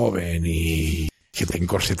era joven y que te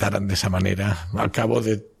encorsetaran de esa manera. Al cabo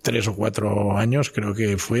de 3 o 4 años creo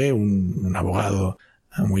que fue un abogado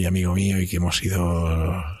muy amigo mío y que hemos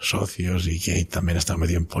sido socios y que también ha estado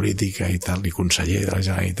medio en política y tal, y conseller de la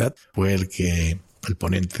Generalitat, fue el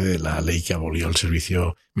ponente de la ley que abolió el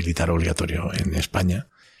servicio militar obligatorio en España,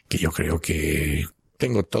 que yo creo que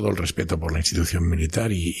tengo todo el respeto por la institución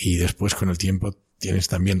militar y después con el tiempo tienes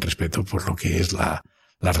también respeto por lo que es la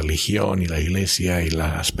religión y la iglesia y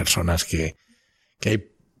las personas que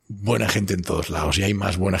hay buena gente en todos lados y hay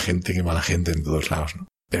más buena gente que mala gente en todos lados, ¿no?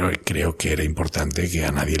 Pero creo que era importante que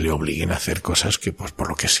a nadie le obliguen a hacer cosas que pues por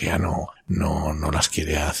lo que sea no las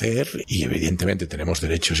quiere hacer, y evidentemente tenemos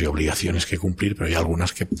derechos y obligaciones que cumplir, pero hay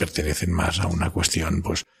algunas que pertenecen más a una cuestión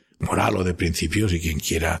pues moral o de principios, y quien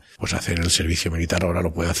quiera pues hacer el servicio militar ahora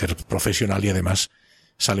lo puede hacer profesional y además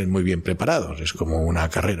salen muy bien preparados, es como una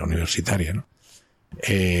carrera universitaria, ¿no?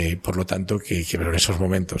 Por lo tanto pero en esos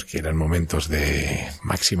momentos que eran momentos de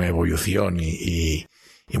máxima evolución y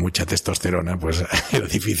mucha testosterona, pues era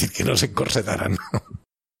difícil que no se encorsetaran.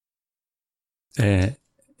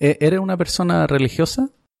 ¿Eres una persona religiosa?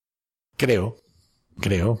 Creo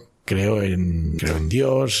en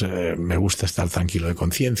Dios, me gusta estar tranquilo de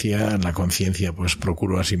conciencia, en la conciencia pues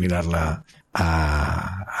procuro asimilarla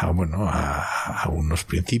a unos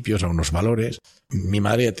principios, a unos valores. Mi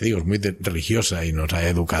madre, ya te digo, es muy religiosa y nos ha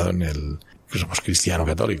educado que somos cristianos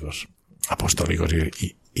católicos, apostólicos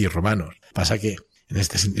y romanos. Pasa que en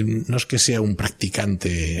este sentido, no es que sea un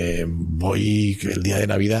practicante, voy el día de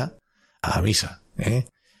Navidad a misa,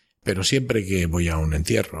 pero siempre que voy a un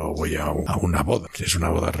entierro o voy a una boda, si es una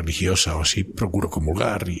boda religiosa o así, procuro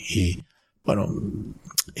comulgar y bueno,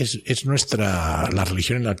 es la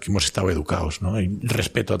religión en la que hemos estado educados, ¿no? Y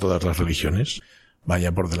respeto a todas las religiones,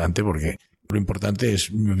 vaya por delante, porque lo importante es,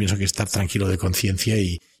 yo pienso que estar tranquilo de conciencia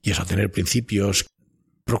y eso, tener principios.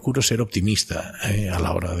 Procuro ser optimista a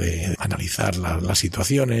la hora de analizar las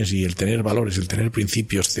situaciones, y el tener valores, el tener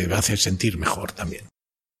principios te hace sentir mejor también.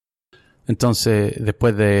 Entonces,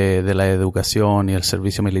 después de la educación y el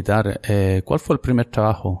servicio militar, ¿cuál fue el primer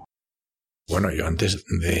trabajo? Bueno, yo antes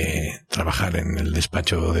de trabajar en el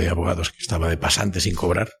despacho de abogados, que estaba de pasante sin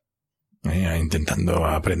cobrar, intentando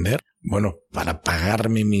aprender, bueno, para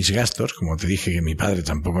pagarme mis gastos, como te dije que mi padre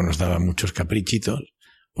tampoco nos daba muchos caprichitos,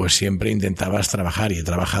 pues siempre intentabas trabajar, y he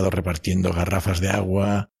trabajado repartiendo garrafas de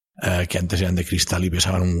agua que antes eran de cristal y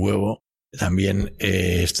pesaban un huevo. También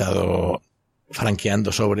he estado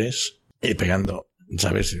franqueando sobres, pegando,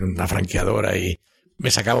 ¿sabes?, una franqueadora, y me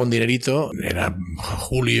sacaba un dinerito, era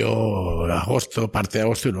julio, agosto, parte de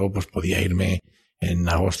agosto, y luego pues podía irme en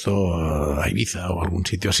agosto a Ibiza o algún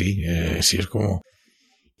sitio así, sí, es como...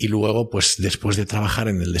 Y luego pues después de trabajar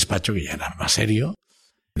en el despacho, que ya era más serio,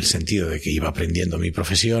 en el sentido de que iba aprendiendo mi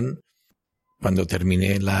profesión, cuando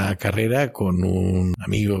terminé la carrera con un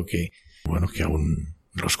amigo que aún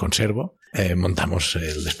los conservo, montamos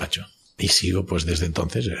el despacho. Y sigo pues desde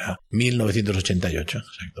entonces, era 1988,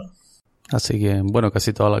 exacto. Así que, bueno,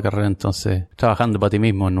 casi toda la carrera entonces trabajando para ti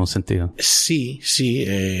mismo en un sentido. Sí,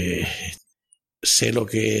 sé lo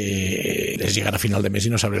que es llegar a final de mes y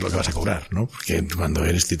no saber lo que vas a cobrar, ¿no? Porque cuando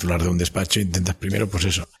eres titular de un despacho intentas primero, pues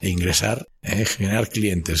eso, ingresar, generar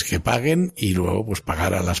clientes que paguen y luego pues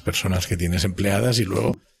pagar a las personas que tienes empleadas y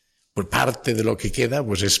luego pues parte de lo que queda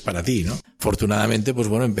pues es para ti, ¿no? Afortunadamente, pues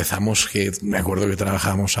bueno, empezamos que me acuerdo que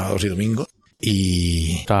trabajábamos sábados y domingos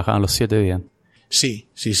y... Trabajaban los 7 días. Sí,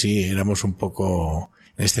 éramos un poco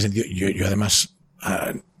en este sentido. Yo además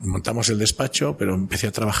montamos el despacho, pero empecé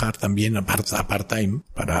a trabajar también a part-time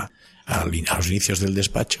a los inicios del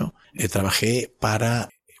despacho.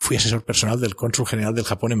 Fui asesor personal del cónsul general del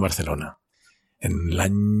Japón en Barcelona en el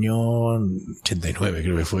año 89,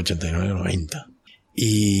 creo que fue 89-90.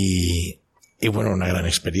 Y bueno, una gran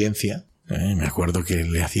experiencia. Me acuerdo que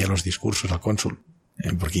le hacía los discursos al cónsul.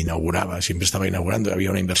 Porque siempre estaba inaugurando, había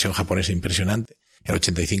una inversión japonesa impresionante. El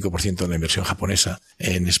 85% de la inversión japonesa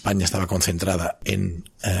en España estaba concentrada en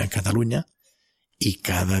Cataluña y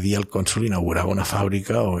cada día el cónsul inauguraba una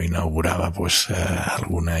fábrica o inauguraba pues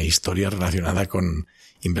alguna historia relacionada con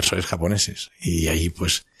inversores japoneses. Y ahí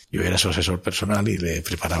pues yo era su asesor personal y le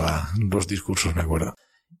preparaba los discursos, me acuerdo.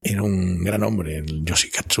 Era un gran hombre, el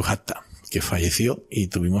Yoshikatsu Hatta, que falleció y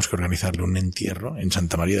tuvimos que organizarle un entierro en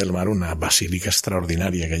Santa María del Mar, una basílica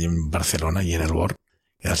extraordinaria que hay en Barcelona y en el Bor,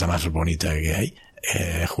 que es la más bonita que hay,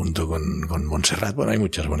 junto con Montserrat. Bueno, hay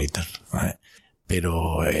muchas bonitas, ¿vale?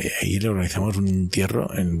 Pero ahí le organizamos un entierro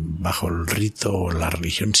bajo el rito o la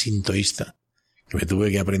religión sintoísta, que me tuve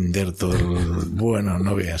que aprender todo. Bueno,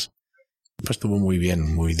 no veas. Pues estuvo muy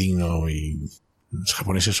bien, muy digno, y los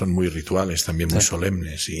japoneses son muy rituales, también muy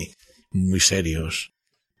solemnes y muy serios.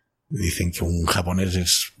 Dicen que un japonés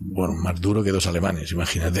es, bueno, más duro que 2 alemanes,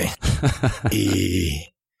 imagínate.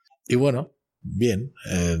 Y bueno, bien,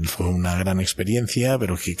 fue una gran experiencia,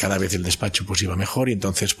 pero que cada vez el despacho pues iba mejor y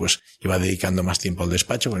entonces pues iba dedicando más tiempo al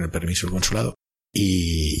despacho con el permiso del consulado.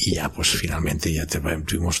 Y ya pues finalmente ya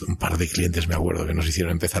tuvimos un par de clientes, me acuerdo, que nos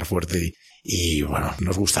hicieron empezar fuerte y bueno,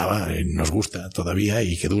 nos gusta todavía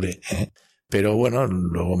y que dure, Pero bueno,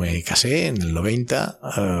 luego me casé en el 90,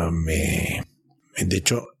 de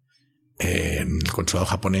hecho, en el consulado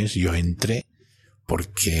japonés yo entré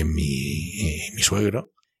porque mi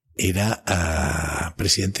suegro era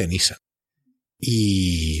presidente de NISA.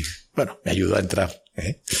 Y bueno, me ayudó a entrar,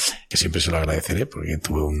 que siempre se lo agradeceré porque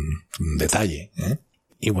tuve un detalle.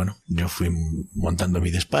 Y bueno, yo fui montando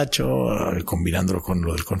mi despacho, combinándolo con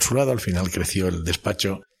lo del consulado. Al final creció el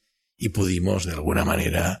despacho y pudimos de alguna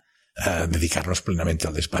manera dedicarnos plenamente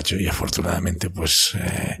al despacho y afortunadamente pues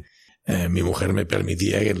mi mujer me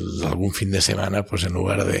permitía que algún fin de semana pues en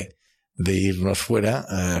lugar de irnos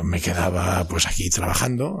fuera me quedaba pues aquí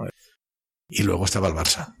trabajando y luego estaba el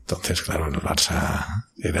Barça. Entonces claro, el Barça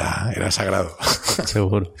era sagrado.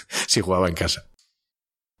 Seguro. Si jugaba en casa.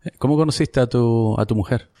 ¿Cómo conociste a tu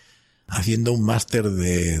mujer? Haciendo un máster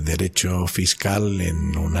de Derecho Fiscal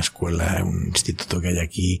en una escuela, un instituto que hay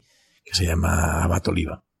aquí que se llama Abad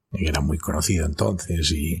Oliva, que era muy conocido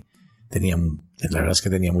entonces y la verdad es que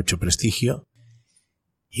tenía mucho prestigio.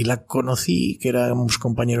 Y la conocí, que éramos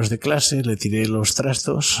compañeros de clase, le tiré los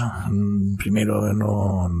trastos. Primero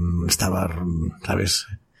no estaba, ¿sabes?,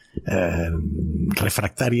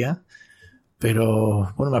 refractaria.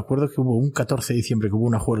 Pero, bueno, me acuerdo que hubo un 14 de diciembre que hubo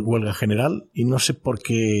una huelga general y no sé por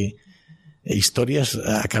qué historias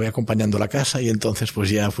acabé acompañando la casa y entonces pues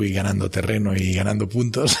ya fui ganando terreno y ganando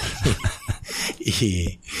puntos.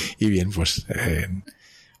 y bien, pues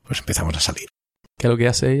empezamos a salir. ¿Qué es lo que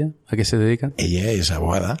hace ella? ¿A qué se dedica? Ella es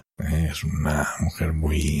abogada, es una mujer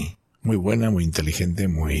muy, muy buena, muy inteligente,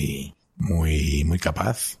 muy, muy, muy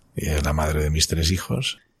capaz. Ella es la madre de mis 3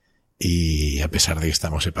 hijos y a pesar de que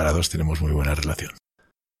estamos separados tenemos muy buena relación.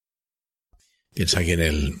 Piensa que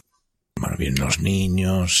vienen los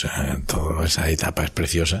niños, toda esa etapa es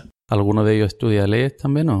preciosa. ¿Alguno de ellos estudia leyes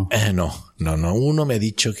también o? No. Uno me ha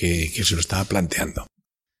dicho que se lo estaba planteando.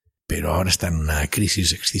 Pero ahora está en una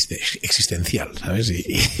crisis existencial, ¿sabes? Y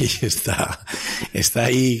está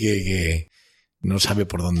ahí que no sabe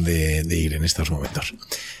por dónde ir en estos momentos.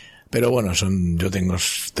 Pero bueno, yo tengo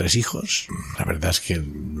 3 hijos. La verdad es que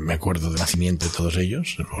me acuerdo del nacimiento de todos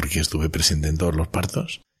ellos, porque estuve presente en todos los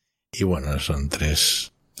partos. Y bueno, son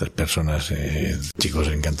 3 personas, chicos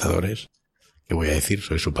encantadores. ¿Qué voy a decir?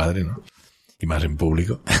 Soy su padre, ¿no? Y más en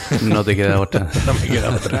público. No te queda otra. No me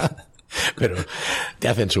queda otra. Pero te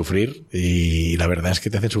hacen sufrir y la verdad es que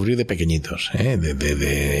te hacen sufrir de pequeñitos,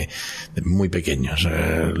 de muy pequeños,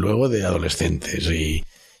 luego de adolescentes y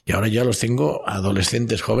ahora ya los tengo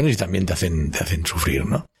adolescentes jóvenes y también te hacen sufrir,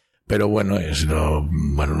 ¿no? Pero bueno, es lo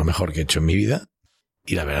mejor que he hecho en mi vida.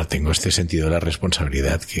 Y la verdad, tengo este sentido de la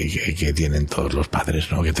responsabilidad que tienen todos los padres,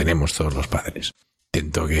 ¿no? Que tenemos todos los padres.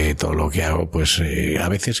 Intento que todo lo que hago, pues a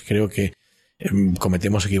veces creo que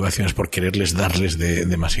cometemos equivocaciones por quererles darles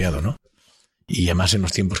demasiado, ¿no? Y además en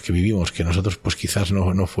los tiempos que vivimos, que nosotros pues quizás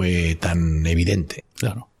no fue tan evidente.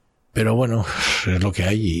 Claro. Pero bueno, es lo que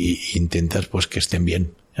hay y intentas pues que estén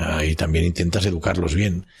bien. Y también intentas educarlos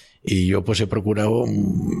bien. Y yo pues he procurado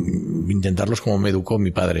intentarlos como me educó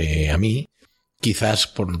mi padre a mí. Quizás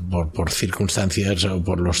por circunstancias o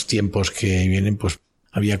por los tiempos que vienen, pues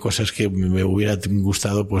había cosas que me hubiera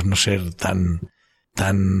gustado pues no ser tan,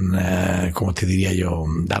 como te diría yo,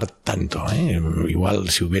 dar tanto, ¿eh? Igual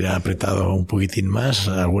si hubiera apretado un poquitín más,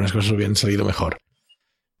 algunas cosas hubieran salido mejor.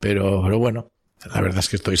 Pero bueno, la verdad es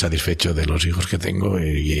que estoy satisfecho de los hijos que tengo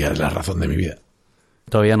y es la razón de mi vida.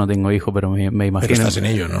 Todavía no tengo hijos, pero me imagino... Pero estás en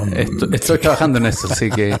ello, ¿no? Estoy trabajando en eso, así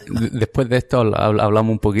que después de esto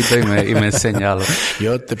hablamos un poquito y me enseña algo.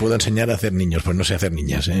 Yo te puedo enseñar a hacer niños, pues no sé hacer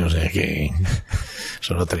niñas, ¿eh? O sea que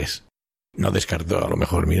solo 3. No descarto, a lo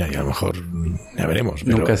mejor, mira, y a lo mejor ya veremos.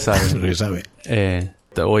 Pero nunca sabe. Nunca sabe.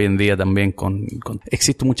 Hoy en día también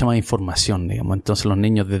existe mucha más información, digamos. Entonces los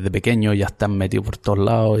niños desde pequeños ya están metidos por todos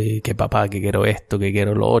lados y que papá, que quiero esto, que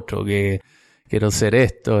quiero lo otro, que quiero ser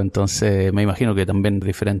esto. Entonces me imagino que también es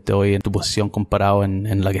diferente hoy en tu posición comparado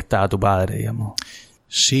en la que estaba tu padre, digamos.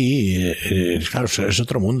 Sí, claro, es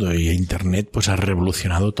otro mundo y Internet pues ha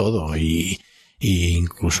revolucionado todo y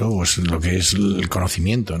incluso pues lo que es el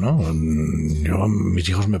conocimiento, ¿no? Mis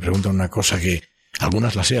hijos me preguntan una cosa que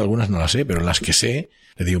algunas las sé, algunas no las sé, pero las que sé,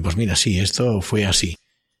 le digo, pues mira, sí, esto fue así.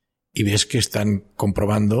 Y ves que están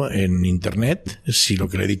comprobando en Internet si lo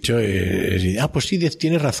que le he dicho es, pues sí,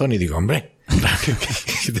 tienes razón. Y digo, hombre,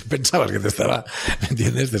 ¿qué te pensabas que te estaba, ¿me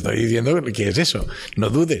entiendes? Te estoy diciendo que es eso, no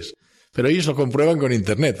dudes. Pero ellos lo comprueban con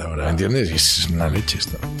Internet ahora, ¿me entiendes? Y es una leche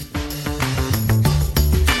esto.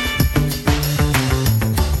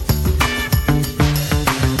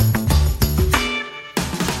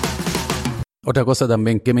 Otra cosa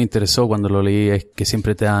también que me interesó cuando lo leí es que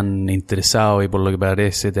siempre te han interesado y por lo que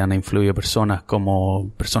parece te han influido personas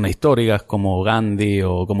históricas como Gandhi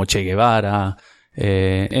o como Che Guevara.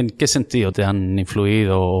 ¿En qué sentido te han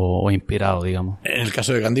influido o inspirado, digamos? En el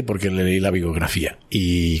caso de Gandhi porque le leí la biografía.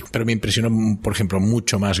 Pero me impresionó, por ejemplo,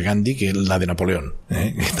 mucho más Gandhi que la de Napoleón,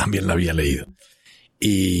 que también la había leído.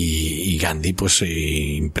 Y Gandhi pues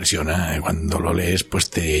impresiona, cuando lo lees pues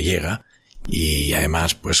te llega. Y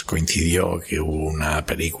además pues coincidió que hubo una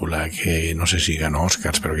película que no sé si ganó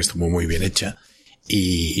Oscars, pero que estuvo muy bien hecha,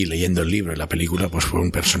 y leyendo el libro y la película pues fue un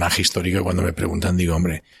personaje histórico. Cuando me preguntan digo,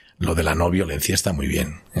 hombre, lo de la no violencia está muy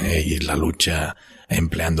bien, y la lucha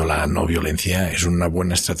empleando la no violencia es una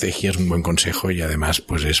buena estrategia, es un buen consejo y además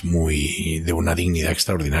pues es muy de una dignidad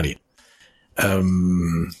extraordinaria.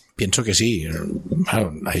 Pienso que sí,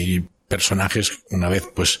 claro, hay personajes, una vez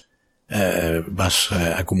pues vas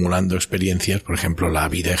acumulando experiencias. Por ejemplo, la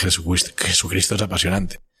vida de Jesucristo es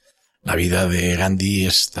apasionante. La vida de Gandhi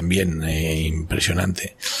es también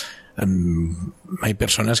impresionante. Hay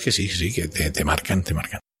personas que sí, que te marcan.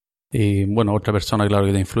 Y bueno, otra persona, claro,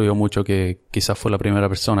 que te influyó mucho, que quizás fue la primera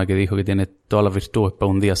persona que dijo que tiene todas las virtudes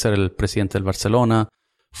para un día ser el presidente del Barcelona,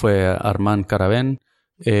 fue Armand Carabén.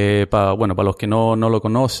 Para los que no lo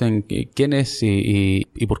conocen, ¿quién es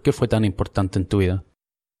y por qué fue tan importante en tu vida?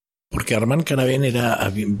 Porque Armand Carabén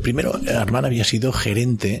Armand había sido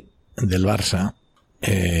gerente del Barça,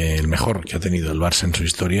 el mejor que ha tenido el Barça en su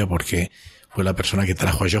historia, porque fue la persona que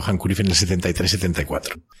trajo a Johan Cruyff en el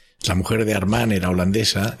 73-74. La mujer de Armand era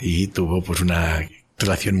holandesa y tuvo pues una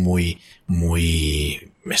relación muy, muy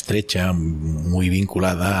estrecha, muy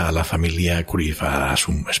vinculada a la familia Cruyff, a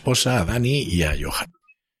su esposa, a Dani y a Johan.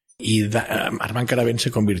 Y Armand Carabén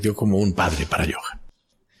se convirtió como un padre para Johan.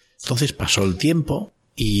 Entonces pasó el tiempo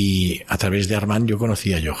y a través de Armand yo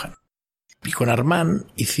conocí a Johan. Y con Armand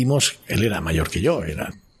él era mayor que yo,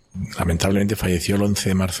 lamentablemente falleció el 11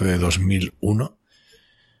 de marzo de 2001,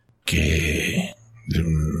 de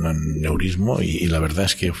un aneurismo, y la verdad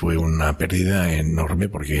es que fue una pérdida enorme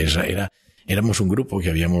porque éramos un grupo que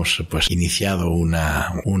habíamos pues iniciado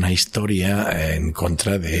una historia en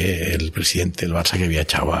contra del presidente del Barça que había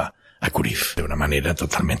echado a Cruyff de una manera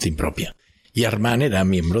totalmente impropia. Y Armand era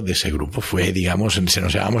miembro de ese grupo, se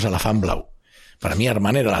nos llamábamos Alafán Blau. Para mí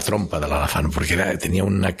Armand era la trompa del Alafán, porque tenía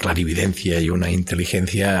una clarividencia y una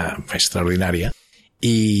inteligencia extraordinaria.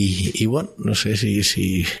 Y bueno, no sé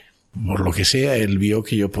si por lo que sea, él vio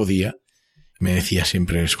que yo podía. Me decía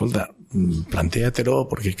siempre, escolta, plantéatelo,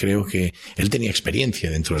 porque creo que él tenía experiencia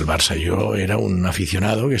dentro del Barça. Yo era un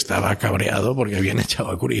aficionado que estaba cabreado porque habían echado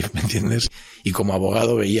a Cruyff, ¿me entiendes? Y como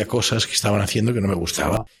abogado veía cosas que estaban haciendo que no me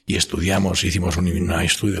gustaba. Y hicimos un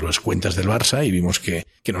estudio de las cuentas del Barça y vimos que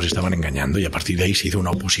nos estaban engañando. Y a partir de ahí se hizo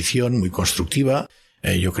una oposición muy constructiva.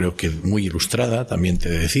 Yo creo que muy ilustrada, también te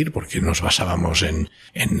he de decir, porque nos basábamos en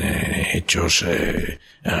hechos,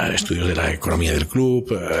 estudios de la economía del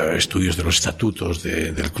club, estudios de los estatutos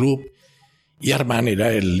del club. Y Armand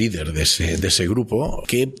era el líder de ese grupo,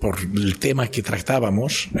 que por el tema que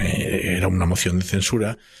tratábamos, era una moción de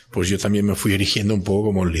censura, pues yo también me fui erigiendo un poco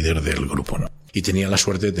como el líder del grupo, ¿no? Y tenía la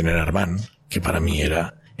suerte de tener a Armand, que para mí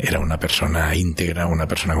era una persona íntegra, una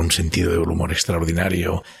persona con un sentido del humor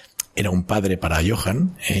extraordinario. Era un padre para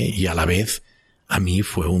Johan, y a la vez a mí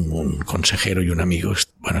fue un consejero y un amigo,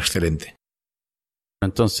 bueno, excelente.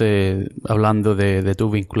 Entonces, hablando de tu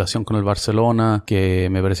vinculación con el Barcelona, que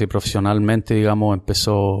me parece profesionalmente, digamos,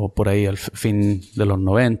 empezó por ahí al fin de los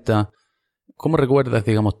 90. ¿Cómo recuerdas,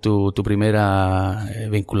 digamos, tu primera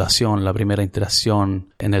vinculación, la primera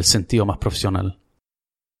interacción en el sentido más profesional?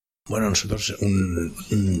 Bueno, nosotros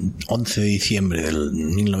un 11 de diciembre del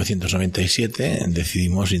 1997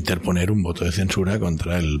 decidimos interponer un voto de censura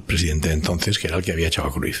contra el presidente de entonces, que era el que había echado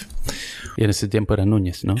a Cruyff. Y en ese tiempo era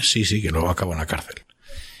Núñez, ¿no? Sí, que luego acabó en la cárcel.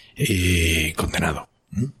 Condenado.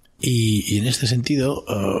 Y en este sentido,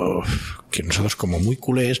 que nosotros como muy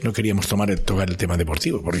culés no queríamos tocar el tema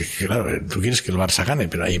deportivo, porque claro, tú quieres que el Barça gane,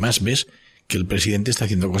 pero además ves que el presidente está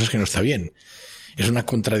haciendo cosas que no está bien. Es una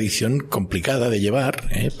contradicción complicada de llevar,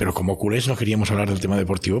 pero como culés no queríamos hablar del tema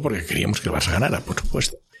deportivo porque queríamos que el Barça ganara, por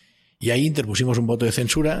supuesto. Y ahí interpusimos un voto de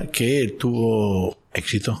censura que tuvo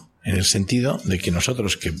éxito, en el sentido de que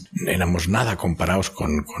nosotros, que éramos nada comparados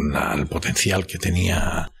con el potencial que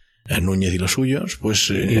tenía Núñez y los suyos,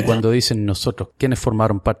 pues... Y cuando dicen nosotros, ¿quiénes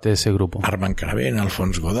formaron parte de ese grupo? Armand Caravent,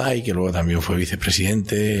 Alphonse Goday, que luego también fue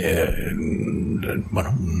vicepresidente,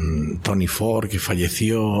 Tony Ford, que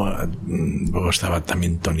falleció, luego estaba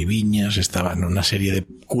también Toni Viñas, estaban una serie de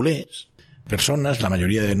culés, personas, la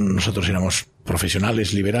mayoría de nosotros éramos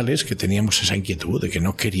profesionales liberales que teníamos esa inquietud de que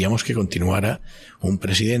no queríamos que continuara un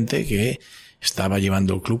presidente que estaba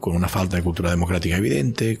llevando el club con una falta de cultura democrática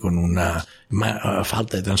evidente, con una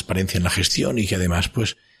falta de transparencia en la gestión y que además,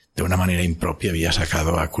 pues, de una manera impropia había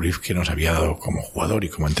sacado a Cruyff, que nos había dado como jugador y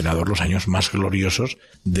como entrenador los años más gloriosos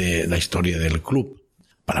de la historia del club.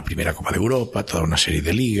 Para la primera Copa de Europa, toda una serie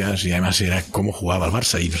de ligas, y además era cómo jugaba el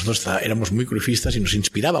Barça, y nosotros éramos muy cruyffistas y nos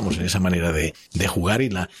inspirábamos en esa manera de jugar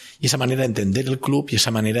y esa manera de entender el club y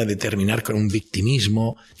esa manera de terminar con un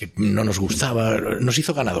victimismo que no nos gustaba, nos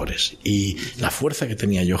hizo ganadores. Y la fuerza que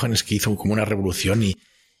tenía Johan es que hizo como una revolución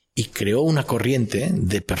y creó una corriente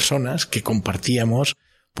de personas que compartíamos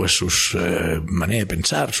pues sus manera de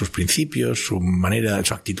pensar, sus principios, su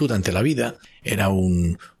actitud ante la vida. Era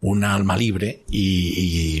un alma libre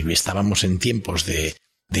y estábamos en tiempos de,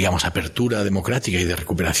 digamos, apertura democrática y de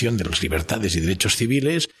recuperación de las libertades y derechos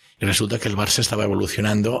civiles, y resulta que el Barça estaba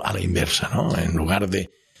evolucionando a la inversa, ¿no? En lugar de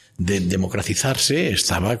democratizarse,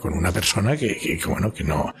 estaba con una persona que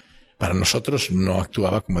no, para nosotros no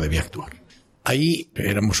actuaba como debía actuar. Ahí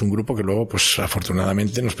éramos un grupo que luego, pues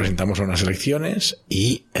afortunadamente, nos presentamos a unas elecciones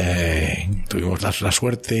y tuvimos la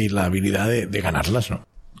suerte y la habilidad de ganarlas, ¿no?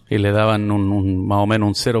 Y le daban más o menos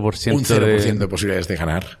un 0%. Un 0% de posibilidades de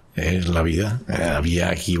ganar, es la vida.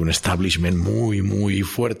 Había aquí un establishment muy, muy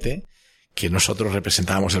fuerte, que nosotros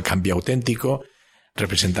representábamos el cambio auténtico,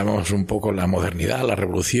 representábamos un poco la modernidad, la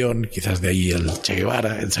revolución, quizás de ahí el Che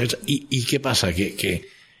Guevara, ¿sabes? ¿Y qué pasa? Que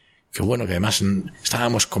además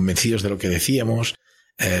estábamos convencidos de lo que decíamos,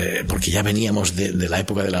 porque ya veníamos de la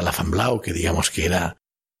época de la Lafan Blau, que digamos que era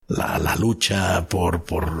la lucha por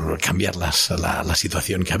cambiar la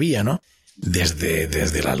situación que había, ¿no?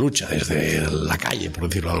 Desde la lucha, desde la calle, por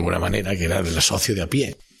decirlo de alguna manera, que era del socio de a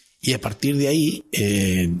pie. Y a partir de ahí,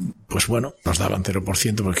 nos daban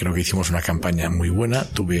 0%, porque creo que hicimos una campaña muy buena.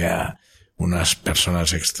 Tuve a unas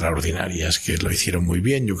personas extraordinarias que lo hicieron muy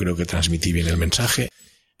bien. Yo creo que transmití bien el mensaje.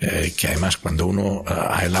 Que además cuando uno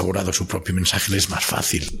ha elaborado su propio mensaje le es más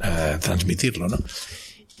fácil transmitirlo, ¿no?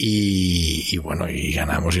 Y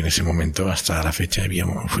ganamos, y en ese momento hasta la fecha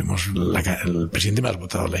fuimos el presidente más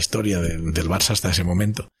votado en la historia del Barça hasta ese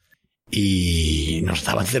momento, y nos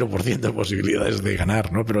daban 0% de posibilidades de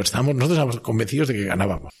ganar, ¿no? Pero nosotros estábamos convencidos de que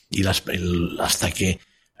ganábamos, y hasta que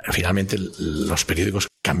finalmente los periódicos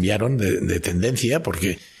cambiaron de tendencia,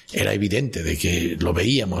 porque era evidente de que lo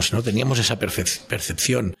veíamos, ¿no? Teníamos esa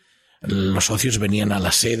percepción. Los socios venían a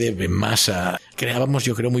la sede en masa. Creábamos,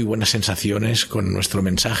 yo creo, muy buenas sensaciones con nuestro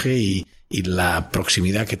mensaje y y la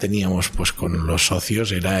proximidad que teníamos pues con los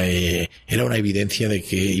socios era una evidencia de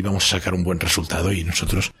que íbamos a sacar un buen resultado y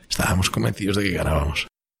nosotros estábamos convencidos de que ganábamos.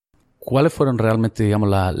 ¿Cuáles fueron realmente, digamos,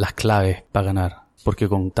 las claves para ganar? Porque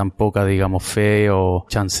con tan poca, digamos, fe o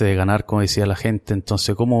chance de ganar, como decía la gente,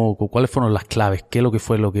 entonces, ¿cuáles fueron las claves? ¿Qué es lo que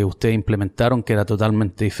fue lo que ustedes implementaron que era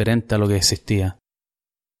totalmente diferente a lo que existía?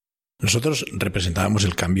 Nosotros representábamos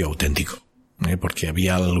el cambio auténtico, porque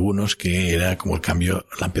había algunos que era como el cambio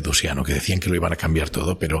lampedusiano, que decían que lo iban a cambiar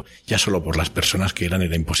todo, pero ya solo por las personas que eran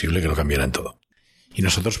era imposible que lo cambiaran todo. Y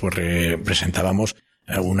nosotros pues representábamos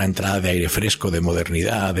una entrada de aire fresco, de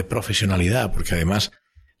modernidad, de profesionalidad, porque además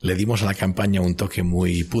le dimos a la campaña un toque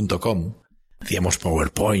muy .com. Hacíamos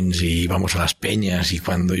PowerPoints y íbamos a las peñas, y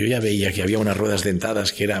cuando yo ya veía que había unas ruedas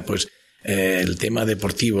dentadas que era pues el tema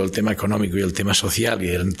deportivo, el tema económico y el tema social, y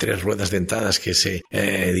eran 3 ruedas dentadas que se,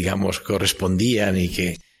 digamos, correspondían y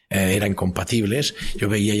que eran compatibles, yo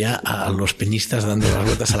veía ya a los peñistas dando las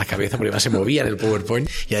vueltas a la cabeza porque además se movían el PowerPoint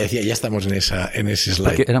y ya decía, ya estamos en ese slide.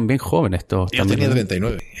 Porque eran bien jóvenes todos. Yo tenía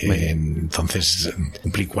 39. Entonces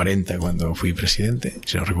cumplí 40 cuando fui presidente,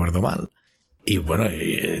 si no recuerdo mal. Y bueno,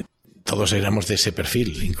 todos éramos de ese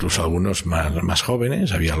perfil, incluso algunos más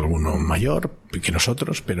jóvenes, había alguno mayor que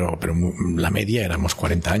nosotros, pero la media éramos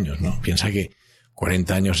 40 años, ¿no? Piensa que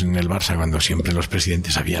 40 años en el Barça, cuando siempre los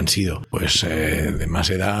presidentes habían sido pues de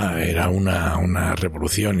más edad, era una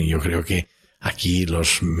revolución, y yo creo que aquí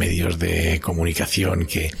los medios de comunicación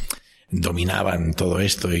que dominaban todo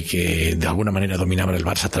esto y que de alguna manera dominaban el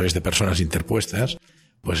Barça a través de personas interpuestas,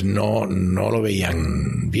 pues no lo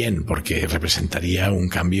veían bien, porque representaría un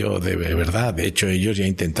cambio de verdad. De hecho, ellos ya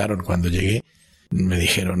intentaron, cuando llegué, me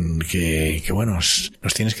dijeron que bueno,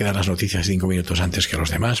 nos tienes que dar las noticias 5 minutos antes que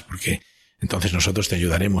los demás, porque entonces nosotros te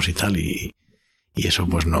ayudaremos y tal, y eso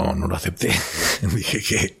pues no lo acepté. Dije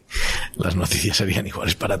que las noticias serían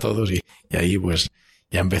iguales para todos, y ahí pues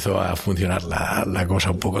ya empezó a funcionar la cosa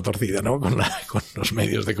un poco torcida, ¿no? Con los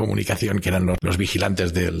medios de comunicación que eran los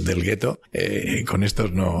vigilantes del gueto. Con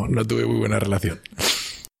estos no tuve muy buena relación.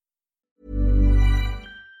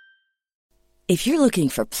 If you're looking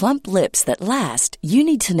for plump lips that last, you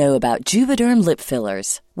need to know about Juvederm lip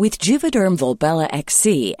fillers. With Juvederm Volbella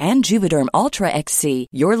XC and Juvederm Ultra XC,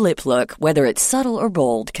 your lip look, whether it's subtle or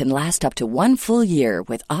bold, can last up to 1 full year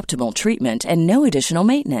with optimal treatment and no additional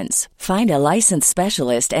maintenance. Find a licensed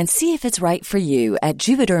specialist and see if it's right for you at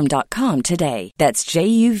Juvederm.com today. That's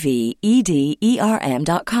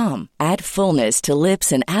JUVEDERM.com. Add fullness to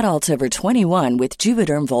lips in adults over 21 with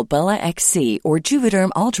Juvederm Volbella XC or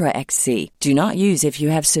Juvederm Ultra XC. Do not use if you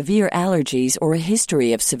have severe allergies or a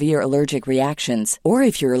history of severe allergic reactions, or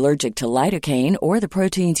if you're allergic to lidocaine or the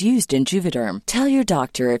proteins used in Juvederm. Tell your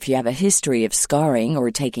doctor if you have a history of scarring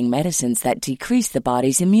or taking medicines that decrease the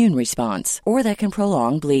body's immune response or that can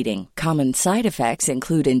prolong bleeding. Common side effects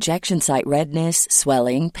include injection site redness,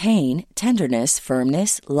 swelling, pain, tenderness,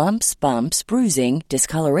 firmness, lumps, bumps, bruising,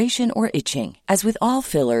 discoloration, or itching. As with all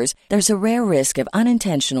fillers, there's a rare risk of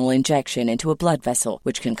unintentional injection into a blood vessel,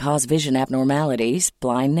 which can cause vision abnormalities,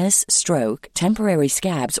 blindness, stroke, temporary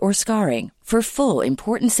scabs, or scarring. For full,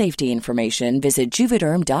 important safety information, visit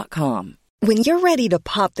Juvederm.com. When you're ready to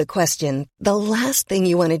pop the question, the last thing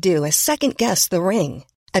you want to do is second-guess the ring.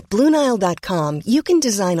 At BlueNile.com, you can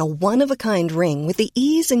design a one-of-a-kind ring with the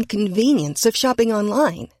ease and convenience of shopping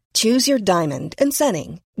online. Choose your diamond and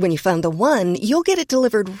setting. When you find the one, you'll get it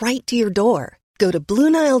delivered right to your door. Go to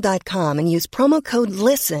BlueNile.com and use promo code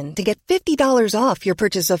LISTEN to get $50 off your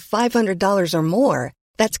purchase of $500 or more.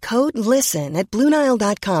 That's code LISTEN at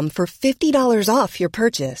BlueNile.com for $50 off your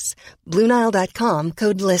purchase. BlueNile.com,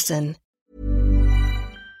 code LISTEN.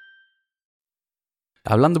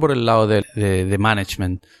 Hablando por el lado de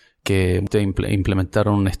management, que ustedes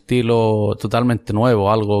implementaron un estilo totalmente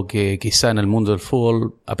nuevo, algo que quizá en el mundo del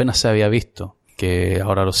fútbol apenas se había visto, que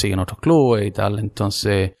ahora lo siguen otros clubes y tal.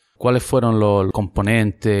 Entonces, ¿cuáles fueron los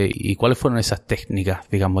componentes y cuáles fueron esas técnicas,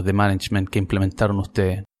 digamos, de management que implementaron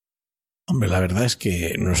ustedes? Hombre, la verdad es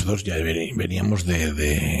que nosotros ya veníamos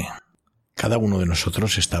de cada uno de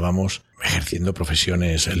nosotros estábamos ejerciendo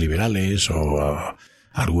profesiones liberales, o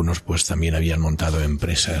algunos pues también habían montado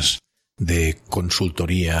empresas de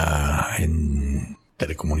consultoría en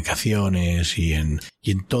telecomunicaciones y en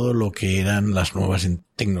todo lo que eran las nuevas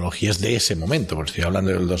tecnologías de ese momento, porque estoy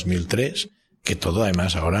hablando del 2003, que todo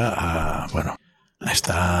además ahora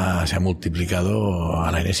se ha multiplicado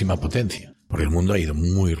a la enésima potencia, porque el mundo ha ido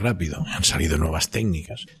muy rápido, han salido nuevas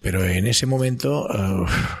técnicas, pero en ese momento,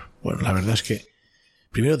 la verdad es que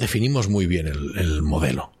primero definimos muy bien el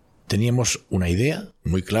modelo. Teníamos una idea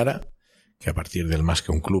muy clara, que a partir del Más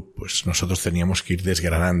que un Club, pues nosotros teníamos que ir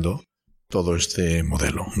desgranando todo este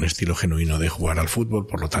modelo, un estilo genuino de jugar al fútbol.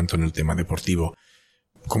 Por lo tanto, en el tema deportivo,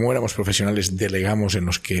 como éramos profesionales, delegamos en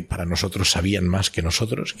los que para nosotros sabían más que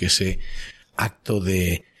nosotros, que ese acto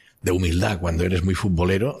de humildad cuando eres muy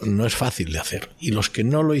futbolero no es fácil de hacer. Y los que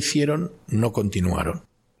no lo hicieron no continuaron,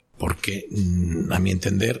 porque, a mi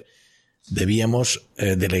entender, debíamos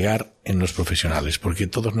delegar en los profesionales, porque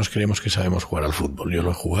todos nos creemos que sabemos jugar al fútbol. Yo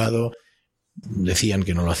lo he jugado, decían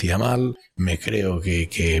que no lo hacía mal, me creo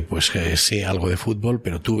que sé algo de fútbol,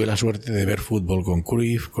 pero tuve la suerte de ver fútbol con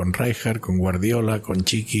Cruyff, con Rijkaard, con Guardiola, con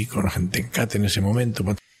Chiqui, con Gentencat en ese momento.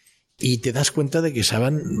 Y te das cuenta de que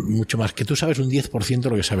saben mucho más, que tú sabes un 10% de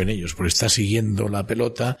lo que saben ellos, porque estás siguiendo la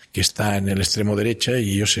pelota que está en el extremo derecha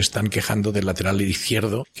y ellos se están quejando del lateral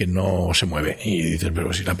izquierdo que no se mueve. Y dices,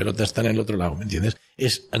 pero si la pelota está en el otro lado, ¿me entiendes?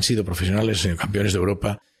 Han sido profesionales, campeones de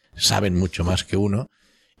Europa, saben mucho más que uno.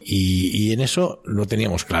 Y en eso lo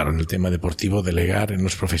teníamos claro, en el tema deportivo, delegar en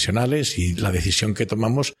los profesionales, y la decisión que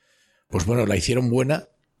tomamos, pues bueno, la hicieron buena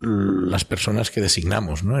las personas que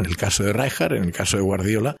designamos, ¿no? En el caso de Rijkaard, en el caso de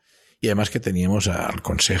Guardiola, y además que teníamos al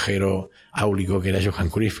consejero áulico que era Johan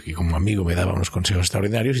Cruyff, que como amigo me daba unos consejos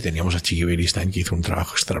extraordinarios, y teníamos a Chiqui Beristain, que hizo un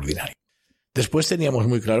trabajo extraordinario. Después teníamos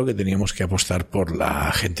muy claro que teníamos que apostar por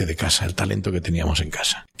la gente de casa, el talento que teníamos en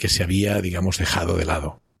casa, que se había, digamos, dejado de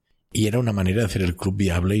lado. Y era una manera de hacer el club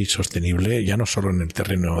viable y sostenible, ya no solo en el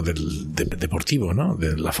terreno deportivo, ¿no?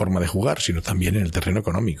 De la forma de jugar, sino también en el terreno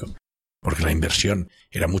económico. Porque la inversión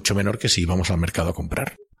era mucho menor que si íbamos al mercado a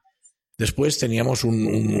comprar. Después teníamos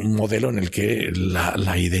un modelo en el que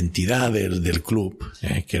la identidad del club,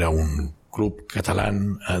 que era un club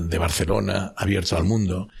catalán de Barcelona, abierto al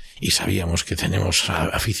mundo, y sabíamos que tenemos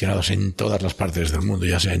aficionados en todas las partes del mundo,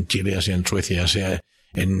 ya sea en Chile, ya sea en Suecia, ya sea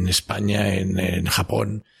en España, en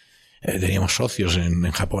Japón, teníamos socios en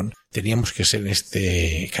Japón, teníamos que ser en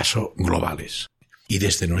este caso globales. Y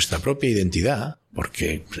desde nuestra propia identidad,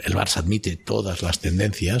 porque el Barça admite todas las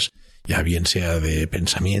tendencias, ya bien sea de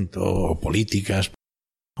pensamiento o políticas,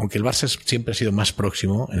 aunque el Barça siempre ha sido más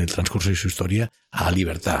próximo en el transcurso de su historia a la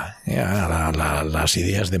libertad, a las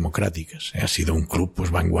ideas democráticas. Ha sido un club pues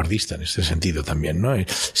vanguardista en este sentido también, ¿no?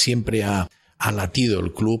 Siempre ha latido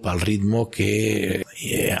el club al ritmo que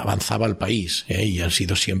avanzaba el país, y han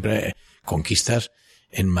sido siempre conquistas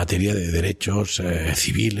en materia de derechos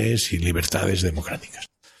civiles y libertades democráticas.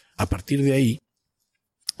 A partir de ahí,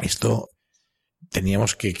 esto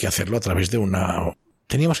teníamos que hacerlo a través de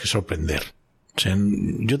teníamos que sorprender. O sea,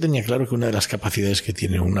 yo tenía claro que una de las capacidades que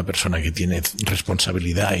tiene una persona que tiene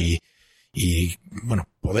responsabilidad y bueno,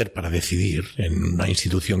 poder para decidir en una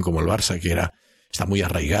institución como el Barça, que está muy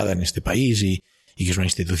arraigada en este país y que es una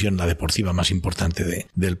institución, la deportiva más importante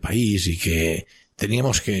del país, y que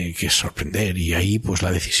teníamos que sorprender. Y ahí pues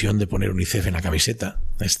la decisión de poner UNICEF en la camiseta,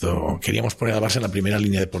 queríamos poner al Barça en la primera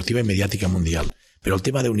línea deportiva y mediática mundial. Pero el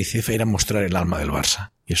tema de UNICEF era mostrar el alma del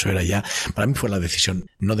Barça. Y eso era ya, para mí fue la decisión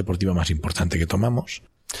no deportiva más importante que tomamos.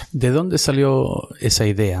 ¿De dónde salió esa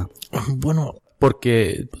idea? Bueno,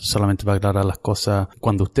 porque, solamente para aclarar las cosas,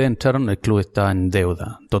 cuando ustedes entraron el club estaba en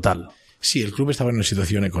deuda total. Sí, el club estaba en una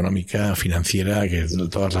situación económica, financiera, que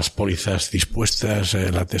todas las pólizas dispuestas,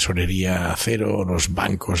 la tesorería a cero, los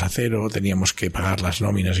bancos a cero, teníamos que pagar las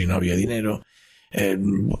nóminas y no había dinero.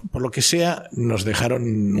 Por lo que sea, nos dejaron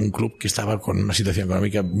un club que estaba con una situación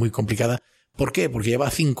económica muy complicada. ¿Por qué? Porque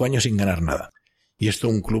lleva 5 años sin ganar nada. Y esto,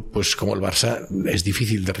 un club pues como el Barça, es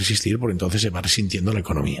difícil de resistir, porque entonces se va resintiendo la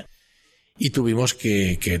economía. Y tuvimos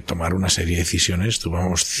que tomar una serie de decisiones.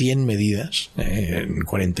 Tomamos 100 medidas en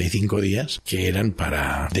 45 días que eran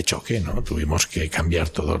de choque, ¿no? Tuvimos que cambiar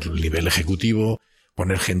todo el nivel ejecutivo,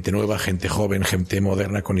 poner gente nueva, gente joven, gente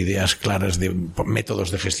moderna con ideas claras de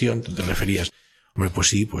métodos de gestión. ¿Tú te referías? Hombre, pues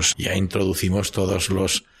sí, pues ya introducimos todos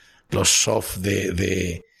los soft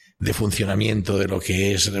de funcionamiento de lo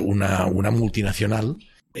que es una multinacional.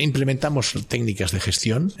 Implementamos técnicas de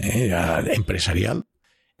gestión empresarial.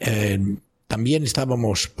 También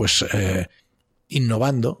estábamos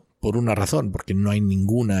innovando por una razón, porque no hay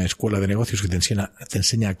ninguna escuela de negocios que te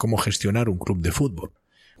enseña cómo gestionar un club de fútbol.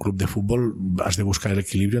 Club de fútbol has de buscar el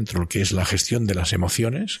equilibrio entre lo que es la gestión de las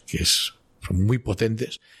emociones, que son muy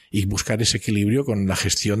potentes, y buscar ese equilibrio con la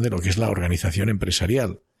gestión de lo que es la organización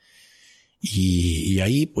empresarial. Y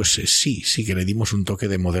ahí pues sí que le dimos un toque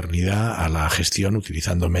de modernidad a la gestión,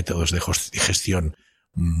 utilizando métodos de gestión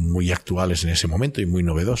muy actuales en ese momento y muy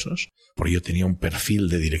novedosos. Porque yo tenía un perfil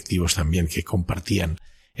de directivos también que compartían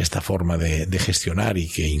esta forma de gestionar, y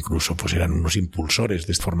que incluso pues eran unos impulsores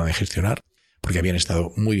de esta forma de gestionar, porque habían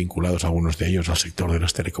estado muy vinculados algunos de ellos al sector de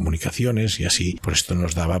las telecomunicaciones, y así pues esto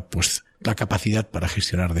nos daba pues la capacidad para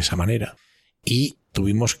gestionar de esa manera. y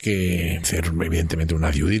tuvimos que hacer evidentemente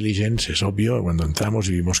una due diligence, es obvio. Cuando entramos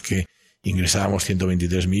y vimos que ingresábamos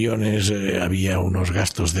 123 millones, había unos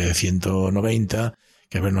gastos de 190,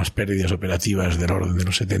 que había unas pérdidas operativas del orden de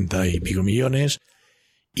los 70 y pico millones,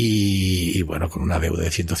 y bueno, con una deuda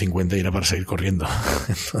de 150 era para seguir corriendo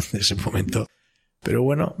en ese momento. Pero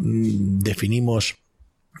bueno, definimos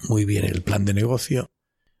muy bien el plan de negocio.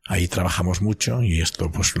 Ahí trabajamos mucho, y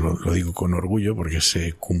esto pues lo digo con orgullo, porque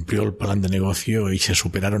se cumplió el plan de negocio y se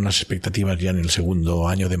superaron las expectativas ya en el segundo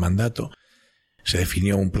año de mandato. Se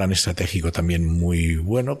definió un plan estratégico también muy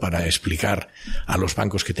bueno para explicar a los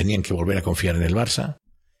bancos que tenían que volver a confiar en el Barça.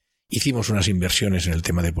 Hicimos unas inversiones en el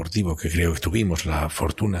tema deportivo que creo que tuvimos la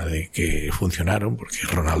fortuna de que funcionaron, porque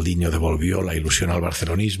Ronaldinho devolvió la ilusión al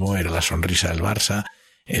barcelonismo, era la sonrisa del Barça.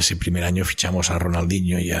 Ese primer año fichamos a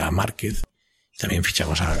Ronaldinho y a Márquez. También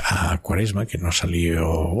fichamos a Quaresma, que no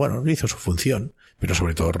salió, bueno, hizo su función, pero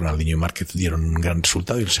sobre todo Ronaldinho y Márquez dieron un gran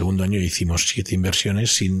resultado, y el segundo año hicimos 7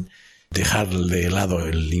 inversiones sin dejar de lado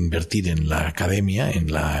el invertir en la academia,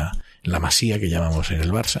 en la masía que llamamos en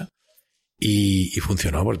el Barça, y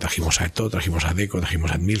funcionó, porque trajimos a Eto'o, trajimos a Deco, trajimos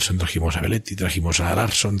a Edmilson, trajimos a Belletti, trajimos a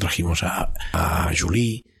Larsson, trajimos a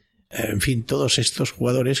Juli. En fin, todos estos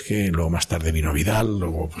jugadores que luego más tarde vino Vidal,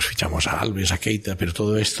 luego pues fichamos a Alves, a Keita, pero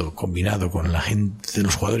todo esto combinado con la gente de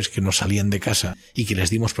los jugadores que no salían de casa y que les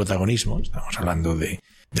dimos protagonismo. Estamos hablando del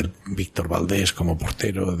Víctor Valdés como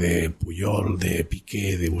portero, de Puyol, de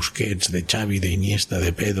Piqué, de Busquets, de Xavi, de Iniesta,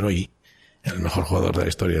 de Pedro, y el mejor jugador de la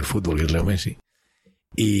historia del fútbol, que es Leo Messi.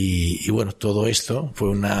 Y bueno, todo esto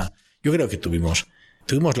fue yo creo que tuvimos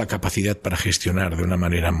la capacidad para gestionar de una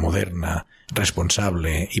manera moderna,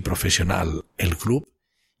 responsable y profesional el club,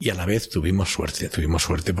 y a la vez tuvimos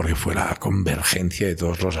suerte porque fue la convergencia de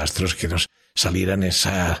todos los astros que nos salieran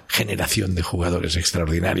esa generación de jugadores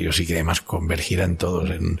extraordinarios y que además convergieran todos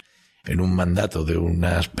en un mandato de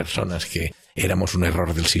unas personas que éramos un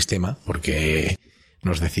error del sistema, porque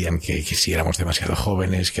nos decían que si éramos demasiado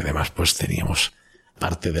jóvenes, que además pues teníamos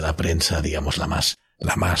parte de la prensa, digamos, la más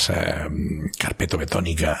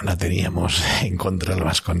carpetobetónica, la teníamos en contra, la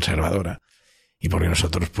más conservadora, y porque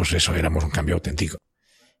nosotros pues eso, éramos un cambio auténtico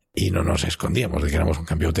y no nos escondíamos de que éramos un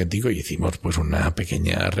cambio auténtico, y hicimos pues una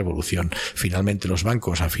pequeña revolución. Finalmente los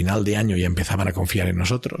bancos a final de año ya empezaban a confiar en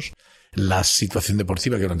nosotros. La situación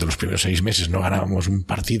deportiva, que durante los primeros 6 meses no ganábamos un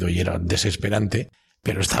partido y era desesperante,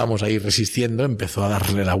 pero estábamos ahí resistiendo, empezó a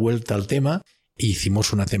darle la vuelta al tema, e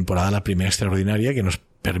hicimos una temporada, la primera extraordinaria, que nos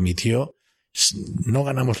permitió. No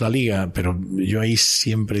ganamos la liga, pero yo ahí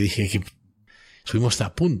siempre dije que estuvimos hasta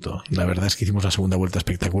a punto. La verdad es que hicimos la segunda vuelta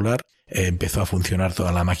espectacular. Empezó a funcionar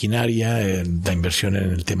toda la maquinaria, la inversión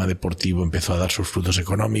en el tema deportivo empezó a dar sus frutos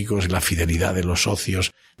económicos, la fidelidad de los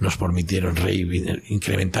socios nos permitieron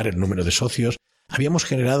incrementar el número de socios. Habíamos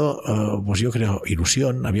generado, pues yo creo,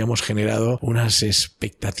 ilusión, habíamos generado unas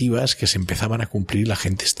expectativas que se empezaban a cumplir, la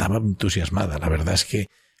gente estaba entusiasmada. La verdad es que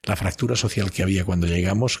la fractura social que había cuando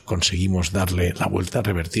llegamos conseguimos darle la vuelta,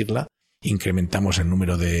 revertirla, incrementamos el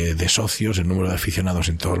número de socios, el número de aficionados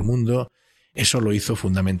en todo el mundo. Eso lo hizo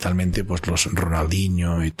fundamentalmente pues los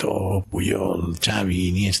Ronaldinho, Eto'o, Puyol, Xavi,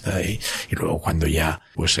 Iniesta, y luego cuando ya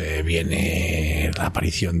pues viene la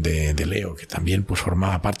aparición de Leo, que también pues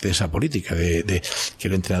formaba parte de esa política de que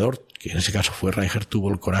el entrenador, que en ese caso fue Rijkaard,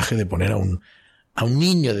 tuvo el coraje de poner a un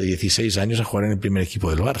niño de 16 años a jugar en el primer equipo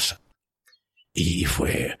del Barça. Y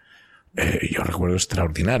fue, yo recuerdo,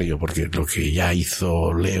 extraordinario, porque lo que ya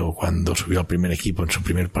hizo Leo cuando subió al primer equipo en su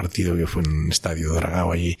primer partido, que fue en un estadio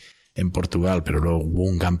Dragao allí en Portugal, pero luego hubo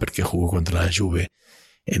un camper que jugó contra la Juve,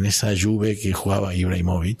 en esa Juve que jugaba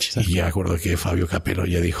Ibrahimovic, ¿sí? Y ya acuerdo que Fabio Capello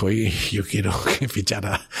ya dijo, oye, yo quiero fichar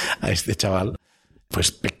a este chaval. Fue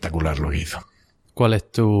espectacular lo que hizo. ¿Cuál es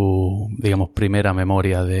tu, digamos, primera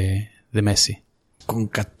memoria de Messi? Con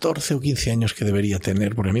 14 o 15 años que debería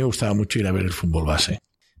tener, porque a mí me gustaba mucho ir a ver el fútbol base.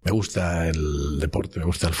 Me gusta el deporte, me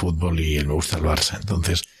gusta el fútbol y me gusta el Barça.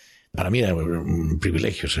 Entonces, para mí era un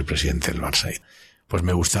privilegio ser presidente del Barça. Pues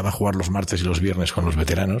me gustaba jugar los martes y los viernes con los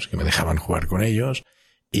veteranos, que me dejaban jugar con ellos,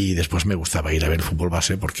 y después me gustaba ir a ver el fútbol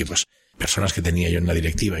base porque pues personas que tenía yo en la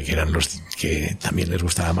directiva y que eran los que también les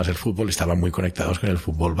gustaba más el fútbol, estaban muy conectados con el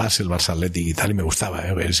fútbol base, el Barça Athletic y tal, y me gustaba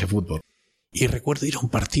ver ese fútbol. Y recuerdo ir a un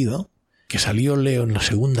partido que salió Leo en la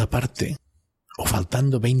segunda parte, o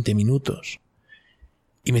faltando 20 minutos,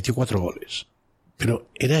 y metió 4 goles. Pero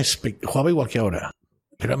jugaba igual que ahora,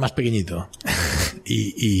 pero era más pequeñito.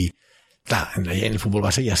 y claro, en el fútbol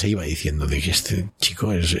base ya se iba diciendo de que este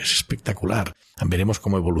chico es espectacular. Veremos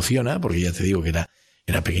cómo evoluciona, porque ya te digo que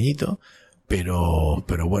era pequeñito, pero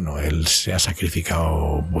bueno, él se ha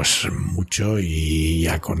sacrificado pues mucho y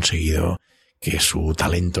ha conseguido su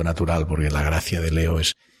talento natural, porque la gracia de Leo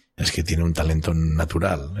es que tiene un talento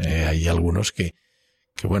natural. Hay algunos que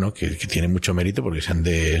tienen mucho mérito porque se han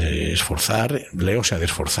de esforzar. Leo se ha de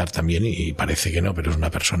esforzar también y parece que no, pero es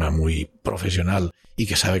una persona muy profesional y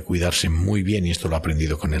que sabe cuidarse muy bien, y esto lo ha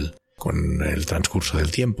aprendido con el transcurso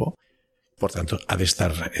del tiempo. Por tanto,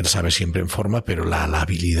 él sabe siempre en forma, pero la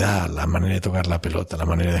habilidad, la manera de tocar la pelota, la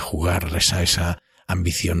manera de jugar, esa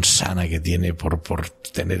ambición sana que tiene por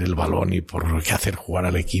tener el balón y por hacer jugar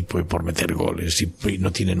al equipo y por meter goles y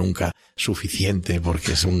no tiene nunca suficiente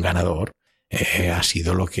porque es un ganador, ha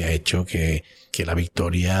sido lo que ha hecho que la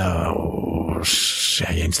victoria se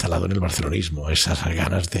haya instalado en el barcelonismo, esas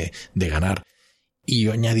ganas de ganar. Y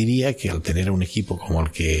yo añadiría que al tener un equipo como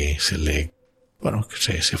el que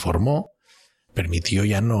se formó, permitió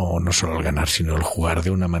ya no solo el ganar, sino el jugar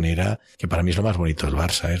de una manera que para mí es lo más bonito del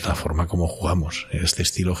Barça, es la forma como jugamos, este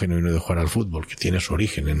estilo genuino de jugar al fútbol, que tiene su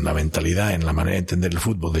origen en la mentalidad, en la manera de entender el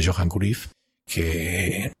fútbol de Johan Cruyff,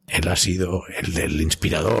 que él ha sido el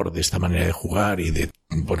inspirador de esta manera de jugar y de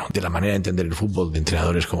la manera de entender el fútbol de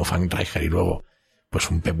entrenadores como Frank Rijkaard y luego pues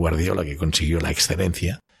un Pep Guardiola que consiguió la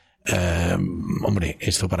excelencia.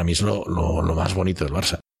 Esto para mí es lo más bonito del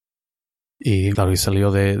Barça. Y claro, y salió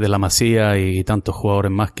de la Masía y tantos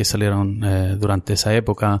jugadores más que salieron durante esa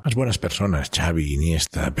época. Las buenas personas, Xavi,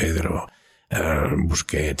 Iniesta, Pedro,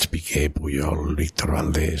 Busquets, Piqué, Puyol, Víctor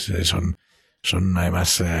Valdés, son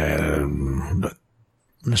además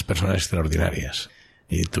unas personas extraordinarias.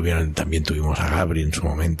 Y también tuvimos a Gabri en su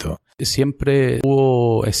momento. Siempre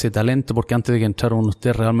hubo ese talento, porque antes de que entraron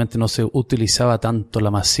ustedes realmente no se utilizaba tanto la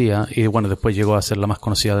Masía, y bueno, después llegó a ser la más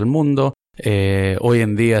conocida del mundo. Hoy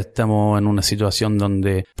en día estamos en una situación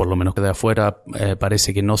donde, por lo menos de afuera,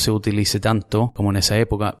 parece que no se utilice tanto como en esa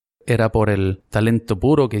época. ¿Era por el talento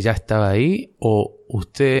puro que ya estaba ahí, o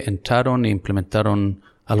ustedes entraron e implementaron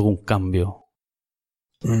algún cambio?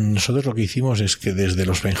 Nosotros lo que hicimos es que desde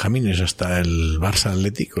los Benjamines hasta el Barça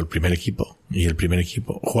Atlético, el primer equipo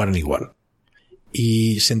jugaran igual.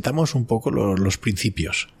 Y sentamos un poco los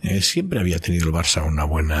principios. Siempre había tenido el Barça una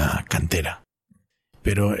buena cantera.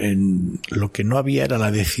 Pero lo que no había era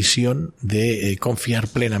la decisión de confiar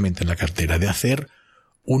plenamente en la cantera, de hacer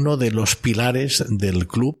uno de los pilares del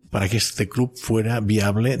club para que este club fuera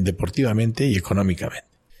viable deportivamente y económicamente.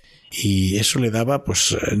 Y eso le daba,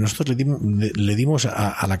 nosotros le dimos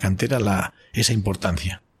a la cantera esa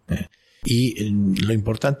importancia. Y lo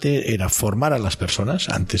importante era formar a las personas,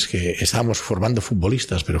 antes que estábamos formando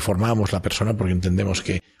futbolistas, pero formábamos la persona porque entendemos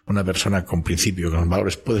que una persona con principio, con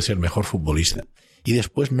valores, puede ser mejor futbolista. Y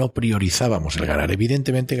después no priorizábamos el ganar.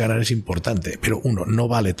 Evidentemente ganar es importante, pero no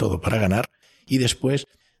vale todo para ganar. Y después,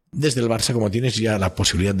 desde el Barça, como tienes ya la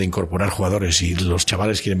posibilidad de incorporar jugadores y los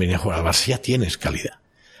chavales quieren venir a jugar al Barça, ya tienes calidad.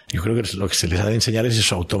 Yo creo que lo que se les ha de enseñar es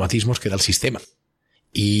esos automatismos que da el sistema.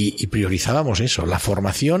 Y priorizábamos eso, la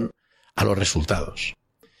formación a los resultados.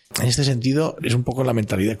 En este sentido, es un poco la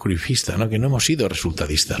mentalidad cruyffista, ¿no? Que no hemos sido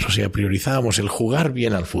resultadistas. O sea, priorizábamos el jugar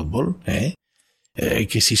bien al fútbol,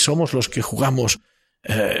 que si somos los que jugamos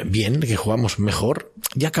bien, que jugamos mejor,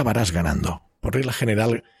 ya acabarás ganando. Por regla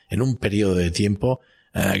general, en un periodo de tiempo,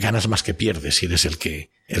 ganas más que pierdes si eres el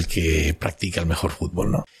que practica el mejor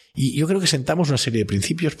fútbol, ¿no? Y yo creo que sentamos una serie de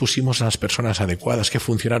principios, pusimos a las personas adecuadas que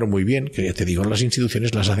funcionaron muy bien, que ya te digo, las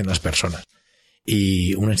instituciones las hacen las personas.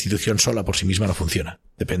 Y una institución sola por sí misma no funciona.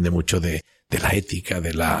 Depende mucho de la ética,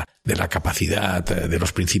 de la capacidad, de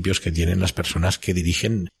los principios que tienen las personas que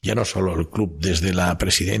dirigen ya no solo el club desde la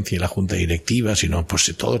presidencia y la junta directiva, sino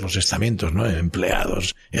pues todos los estamentos, ¿no?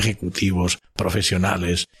 Empleados, ejecutivos,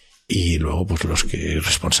 profesionales y luego pues los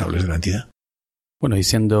responsables de la entidad. Bueno, y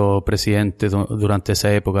siendo presidente durante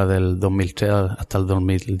esa época del 2003 hasta el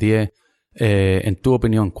 2010, en tu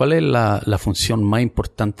opinión, ¿cuál es la función más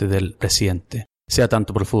importante del presidente? Sea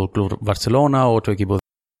tanto por el Fútbol Club Barcelona o otro equipo.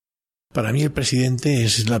 Para mí el presidente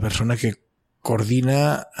es la persona que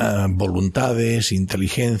coordina voluntades,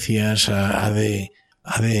 inteligencias, ha de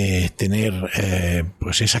tener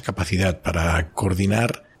pues esa capacidad para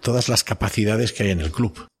coordinar todas las capacidades que hay en el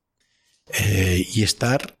club y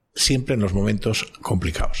estar siempre en los momentos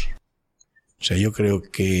complicados. O sea, yo creo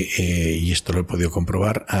que, y esto lo he podido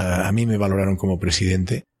comprobar, a mí me valoraron como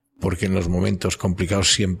presidente porque en los momentos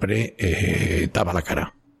complicados siempre daba la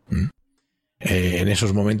cara. En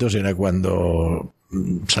esos momentos era cuando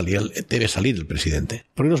debe salir el presidente.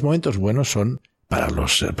 Porque los momentos buenos son para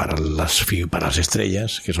las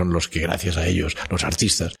estrellas, que son los que gracias a ellos, los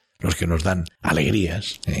artistas, los que nos dan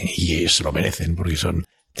alegrías, y se lo merecen porque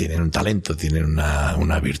tienen un talento, tienen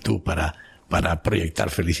una virtud para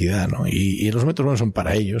proyectar felicidad, ¿no? Y los momentos buenos son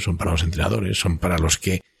para ellos, son para los entrenadores, son para los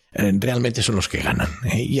que realmente son los que ganan.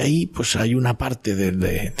 Y ahí pues hay una parte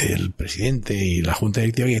del presidente y la junta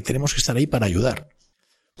directiva que tenemos que estar ahí para ayudar.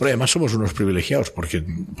 Pero además somos unos privilegiados porque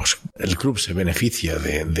pues, el club se beneficia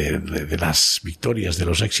de las victorias, de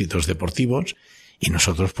los éxitos deportivos, y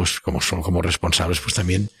nosotros pues como responsables pues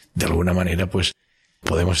también de alguna manera pues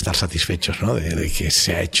podemos estar satisfechos, ¿no? De que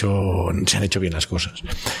se han hecho bien las cosas.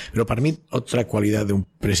 Pero para mí otra cualidad de un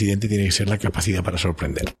presidente tiene que ser la capacidad para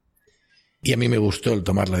sorprender. Y a mí me gustó el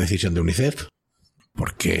tomar la decisión de UNICEF,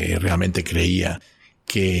 porque realmente creía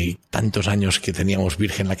que tantos años que teníamos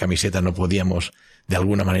Virgen la camiseta no podíamos de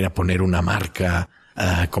alguna manera poner una marca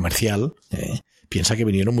comercial. Piensa que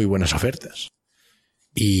vinieron muy buenas ofertas.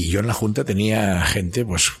 Y yo en la Junta tenía gente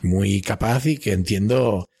pues muy capaz y que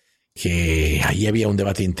entiendo que ahí había un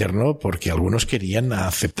debate interno porque algunos querían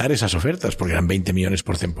aceptar esas ofertas porque eran 20 millones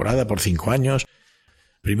por temporada, por 5 años.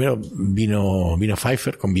 Primero vino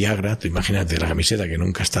Pfeiffer con Viagra. Tú imagínate la camiseta que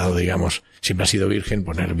nunca ha estado, digamos, siempre ha sido virgen,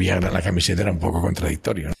 poner Viagra en la camiseta era un poco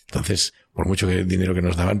contradictorio, ¿no? Entonces, por mucho dinero que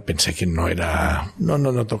nos daban, pensé que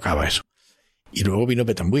no tocaba eso. Y luego vino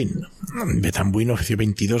Betambuin. Betambuin ofreció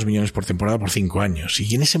 22 millones por temporada por 5 años.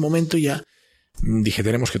 Y en ese momento ya dije,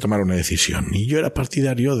 tenemos que tomar una decisión. Y yo era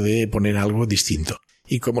partidario de poner algo distinto.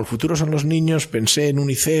 Y como el futuro son los niños, pensé en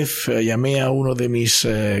UNICEF, llamé a uno de mis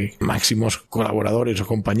máximos colaboradores o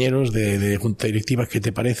compañeros de junta directiva, ¿qué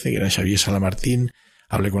te parece? Que era Xavier Salamartín.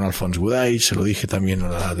 Hablé con Alfons Guday, se lo dije también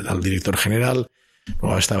al director general.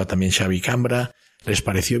 Luego estaba también Xavi Cambra. Les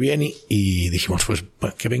pareció bien y dijimos, pues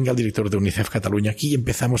que venga el director de UNICEF Cataluña aquí y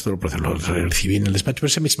empezamos todo el proceso. Lo recibí en el despacho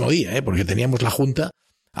ese mismo día, porque teníamos la junta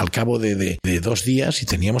al cabo de 2 días y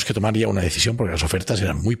teníamos que tomar ya una decisión porque las ofertas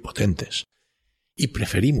eran muy potentes. Y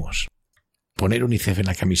preferimos poner UNICEF en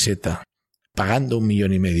la camiseta pagando 1,5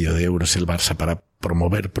 millones de euros el Barça para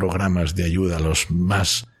promover programas de ayuda a los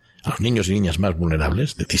niños y niñas más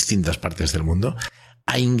vulnerables de distintas partes del mundo,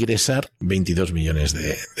 a ingresar 22 millones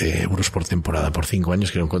de euros por temporada por 5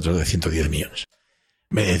 años, que era un contrato de 110 millones.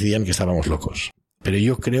 Me decían que estábamos locos, pero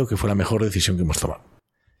yo creo que fue la mejor decisión que hemos tomado.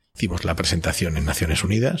 Hicimos la presentación en Naciones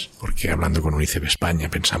Unidas, porque hablando con UNICEF España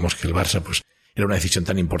pensamos que el Barça pues era una decisión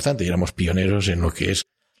tan importante y éramos pioneros en lo que es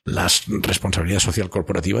la responsabilidad social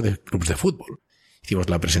corporativa de clubes de fútbol. Hicimos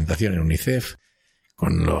la presentación en UNICEF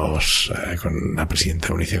con la presidenta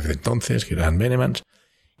de UNICEF de entonces, que era Anne Benemans,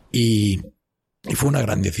 y fue una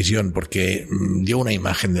gran decisión porque dio una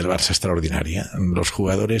imagen del Barça extraordinaria. Los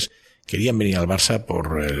jugadores querían venir al Barça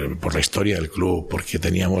por la historia del club, porque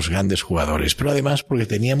teníamos grandes jugadores, pero además porque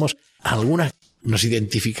teníamos nos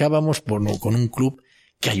identificábamos con un club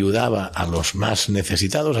que ayudaba a los más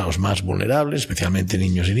necesitados, a los más vulnerables, especialmente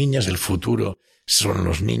niños y niñas. El futuro son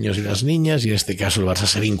los niños y las niñas, y en este caso el Barça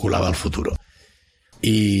se vinculaba al futuro.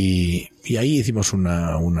 Y ahí hicimos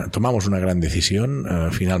tomamos una gran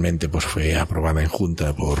decisión. Finalmente pues fue aprobada en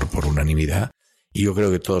Junta por unanimidad. Y yo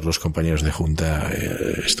creo que todos los compañeros de Junta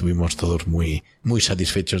estuvimos todos muy, muy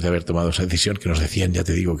satisfechos de haber tomado esa decisión, que nos decían, ya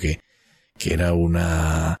te digo, que era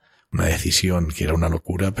una decisión, que era una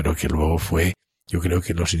locura, pero que luego fue, yo creo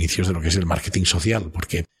que los inicios de lo que es el marketing social,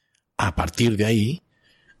 porque a partir de ahí,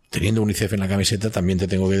 teniendo UNICEF en la camiseta, también te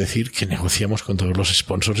tengo que decir que negociamos con todos los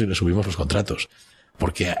sponsors y les subimos los contratos.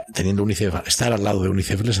 Porque teniendo UNICEF, estar al lado de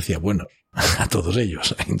UNICEF les hacía buenos a todos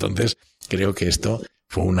ellos. Entonces, creo que esto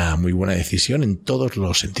fue una muy buena decisión en todos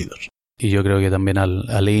los sentidos. Y yo creo que también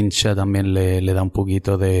al hincha también le da un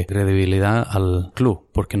poquito de credibilidad al club,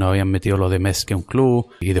 porque nos habían metido lo de mes que un club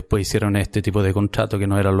y después hicieron este tipo de contrato que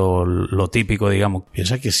no era lo típico, digamos.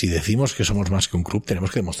 Piensa que si decimos que somos más que un club,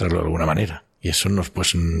 tenemos que demostrarlo de alguna manera. Y eso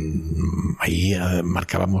ahí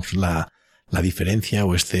marcábamos la diferencia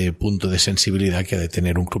o este punto de sensibilidad que ha de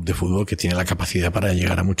tener un club de fútbol que tiene la capacidad para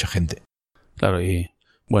llegar a mucha gente. Claro, y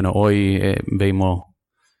bueno, hoy veimos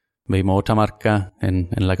otra marca en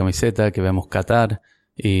la camiseta, que vemos Qatar,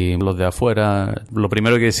 y los de afuera, lo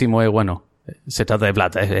primero que decimos es, bueno, se trata de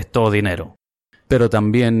plata, es todo dinero. Pero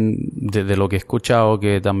también, de lo que he escuchado,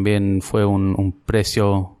 que también fue un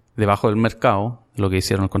precio debajo del mercado, lo que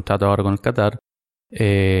hicieron el contrato ahora con el Qatar.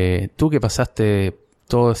 Tú que pasaste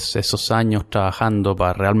todos esos años trabajando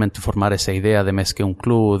para realmente formar esa idea de más que un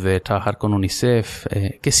club, de trabajar con UNICEF,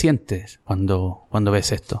 ¿qué sientes cuando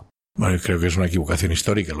ves esto? Bueno, yo creo que es una equivocación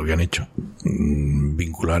histórica lo que han hecho.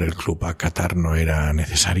 Vincular el club a Qatar no era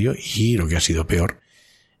necesario, y lo que ha sido peor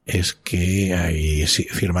es que ahí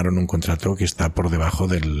firmaron un contrato que está por debajo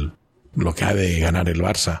de lo que ha de ganar el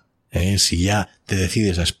Barça. Si ya te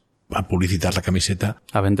decides a publicitar la camiseta,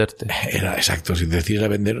 a venderte. Exacto, si te decides a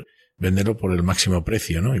venderlo por el máximo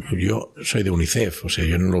precio, ¿no? Yo soy de UNICEF, o sea,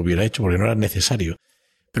 yo no lo hubiera hecho porque no era necesario.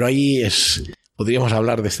 Pero ahí podríamos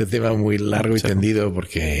hablar de este tema muy largo y Sí. tendido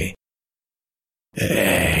porque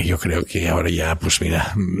yo creo que ahora ya, pues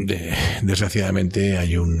mira, desgraciadamente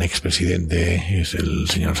hay un expresidente, es el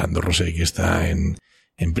señor Sandro Rosell, que está en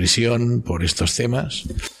prisión por estos temas,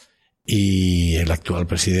 y el actual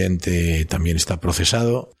presidente también está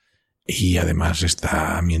procesado, y además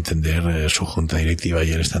está, a mi entender, su junta directiva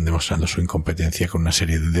y él están demostrando su incompetencia con una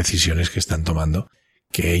serie de decisiones que están tomando,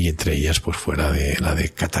 que y entre ellas pues fuera de la de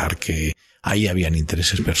Qatar, que ahí habían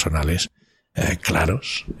intereses personales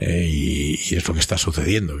claros, y es lo que está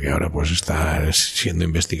sucediendo, que ahora pues está siendo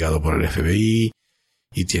investigado por el FBI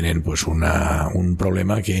y tienen pues un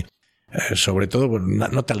problema que sobre todo pues,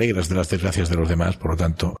 no te alegras de las desgracias de los demás, por lo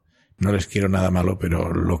tanto no les quiero nada malo,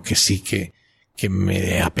 pero lo que sí que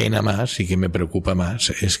me apena más y que me preocupa más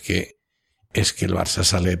es que el Barça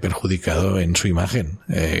sale perjudicado en su imagen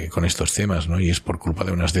con estos temas, ¿no? Y es por culpa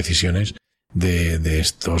de unas decisiones de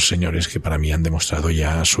estos señores que para mí han demostrado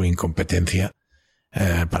ya su incompetencia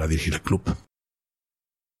para dirigir el club.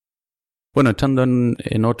 Bueno, entrando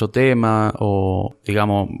en otro tema, o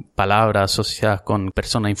digamos palabras asociadas con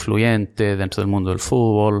personas influyentes dentro del mundo del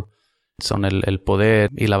fútbol, son el poder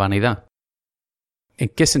y la vanidad. ¿En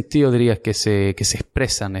qué sentido dirías que se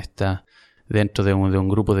expresan dentro de un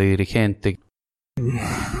grupo de dirigentes?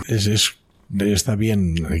 Está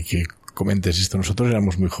bien que comentes esto. Nosotros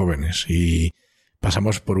éramos muy jóvenes y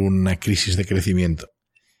pasamos por una crisis de crecimiento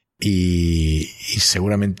y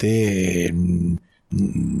seguramente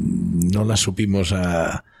no la supimos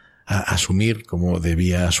a asumir como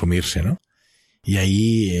debía asumirse, ¿no? Y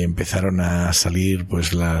ahí empezaron a salir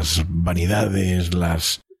pues las vanidades,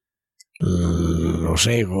 los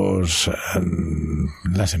egos,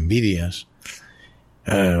 las envidias.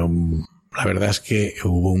 La verdad es que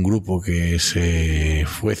hubo un grupo que se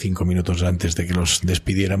fue 5 minutos antes de que los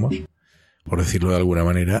despidiéramos, por decirlo de alguna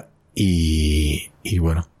manera, y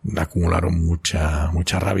bueno, acumularon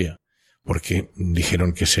mucha rabia, porque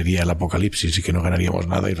dijeron que sería el apocalipsis y que no ganaríamos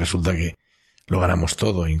nada, y resulta que lo ganamos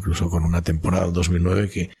todo, incluso con una temporada 2009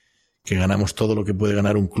 que ganamos todo lo que puede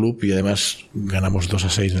ganar un club, y además ganamos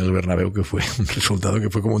 2-6 en el Bernabéu, que fue un resultado que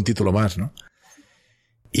fue como un título más, ¿no?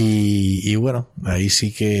 Y bueno, ahí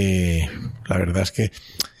sí que la verdad es que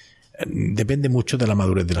depende mucho de la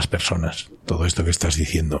madurez de las personas, todo esto que estás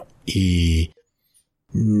diciendo. Y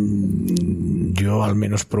yo al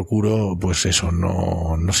menos procuro, pues eso,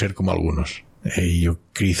 no ser como algunos. Yo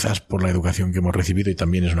quizás por la educación que hemos recibido, y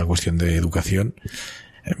también es una cuestión de educación,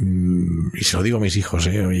 y se lo digo a mis hijos,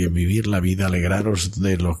 oye, vivir la vida, alegraros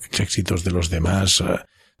de los éxitos de los demás,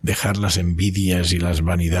 dejar las envidias y las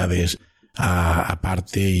vanidades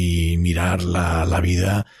aparte y mirar la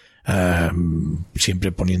vida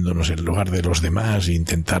siempre poniéndonos en el lugar de los demás e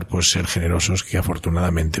intentar pues ser generosos, que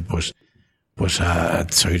afortunadamente pues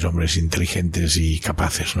sois hombres inteligentes y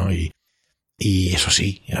capaces, ¿no? Y eso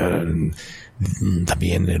sí,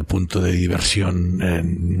 también el punto de diversión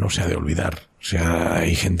no se ha de olvidar. O sea,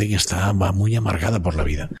 hay gente que va muy amargada por la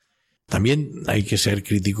vida. También hay que ser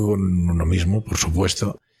crítico con uno mismo, por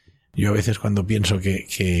supuesto. Yo a veces cuando pienso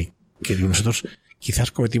que nosotros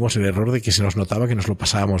quizás cometimos el error de que se nos notaba que nos lo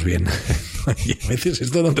pasábamos bien. Y a veces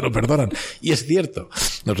esto no te lo perdonan. Y es cierto.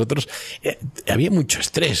 Nosotros, había mucho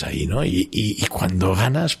estrés ahí, ¿no? Y cuando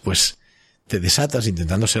ganas, pues te desatas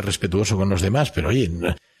intentando ser respetuoso con los demás, pero oye,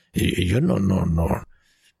 yo no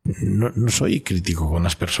soy crítico con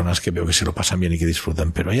las personas que veo que se lo pasan bien y que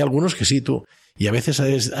disfrutan, pero hay algunos que sí, tú. Y a veces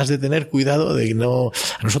has de tener cuidado de que no,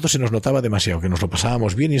 a nosotros se nos notaba demasiado, que nos lo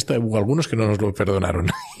pasábamos bien, y esto hubo algunos que no nos lo perdonaron.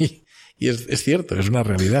 Y es cierto, es una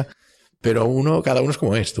realidad. Pero cada uno es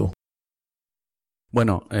como es, tú.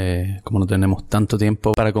 Bueno, como no tenemos tanto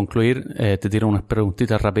tiempo para concluir, te tiro unas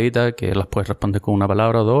preguntitas rapiditas que las puedes responder con una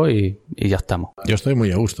palabra o dos y ya estamos. Yo estoy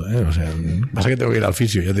muy a gusto, O sea, pasa que tengo que ir al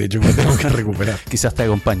fisio, ya te he dicho que me tengo que recuperar. Quizás te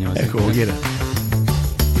acompaño. Como quieras.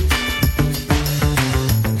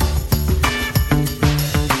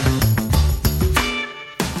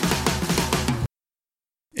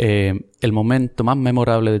 El momento más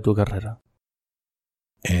memorable de tu carrera.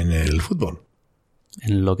 En el fútbol.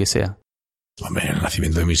 En lo que sea. Hombre, el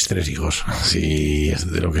nacimiento de mis 3 hijos. Si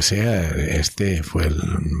es de lo que sea, este fue el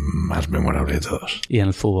más memorable de todos. ¿Y en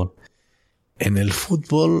el fútbol? En el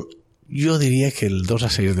fútbol, yo diría que el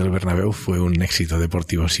 2-6 del Bernabéu fue un éxito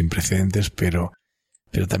deportivo sin precedentes, pero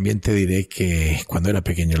también te diré que cuando era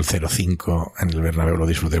pequeño el 0-5 en el Bernabéu lo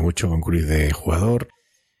disfruté mucho con Cruyff de jugador.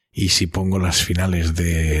 Y si pongo las finales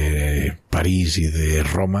de París y de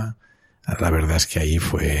Roma, la verdad es que ahí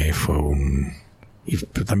fue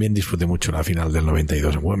pero también disfruté mucho la final del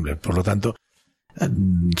 92 en Wembley. Por lo tanto,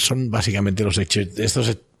 son básicamente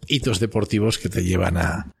estos hitos deportivos que te llevan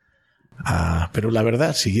a Pero la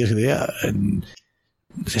verdad, sí es idea,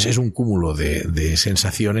 es un cúmulo de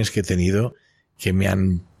sensaciones que he tenido que me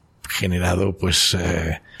han generado pues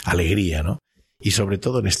alegría, ¿no? Y sobre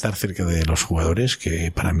todo el estar cerca de los jugadores,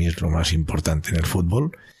 que para mí es lo más importante en el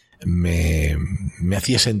fútbol, me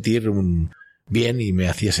hacía sentir bien y me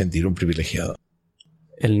hacía sentir un privilegiado.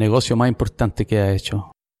 ¿El negocio más importante que ha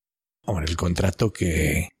hecho? Hombre, el contrato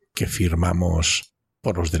que firmamos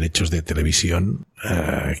por los derechos de televisión,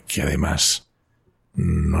 que además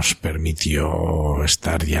nos permitió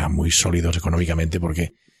estar ya muy sólidos económicamente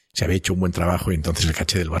porque se había hecho un buen trabajo y entonces el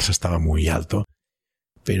caché del Barça estaba muy alto.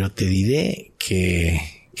 Pero te diré que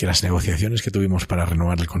las negociaciones que tuvimos para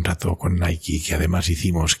renovar el contrato con Nike, que además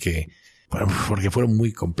hicimos porque fueron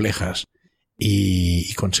muy complejas,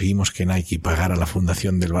 y conseguimos que Nike pagara a la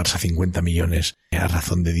fundación del Barça 50 millones a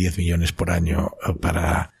razón de 10 millones por año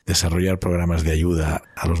para desarrollar programas de ayuda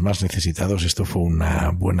a los más necesitados. Esto fue una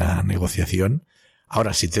buena negociación.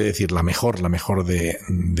 Ahora, si te he de decir la mejor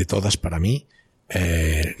de todas para mí,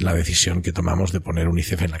 la decisión que tomamos de poner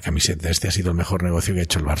UNICEF en la camiseta. Este ha sido el mejor negocio que ha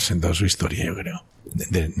hecho el Barça en toda su historia, yo creo,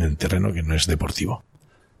 en el terreno que no es deportivo.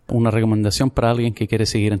 Una recomendación para alguien que quiere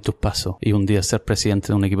seguir en tus pasos y un día ser presidente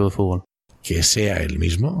de un equipo de fútbol. Que sea el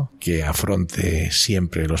mismo, que afronte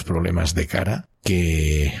siempre los problemas de cara,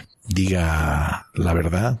 que diga la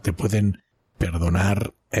verdad. Te pueden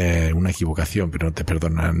perdonar una equivocación, pero no te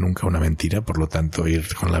perdonan nunca una mentira, por lo tanto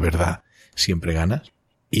ir con la verdad siempre ganas.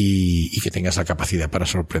 Y que tengas la capacidad para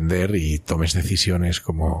sorprender y tomes decisiones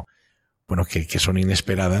que son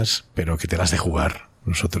inesperadas, pero que te las de jugar.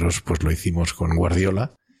 Nosotros pues lo hicimos con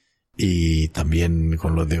Guardiola. Y también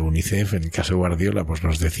con lo de UNICEF, en el caso de Guardiola, pues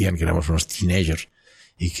nos decían que éramos unos teenagers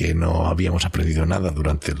y que no habíamos aprendido nada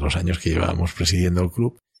durante los años que llevábamos presidiendo el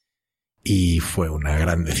club. Y fue una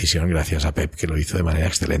gran decisión gracias a Pep, que lo hizo de manera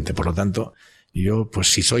excelente. Por lo tanto, yo, pues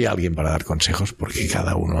si soy alguien para dar consejos, porque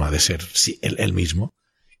cada uno ha de ser él mismo,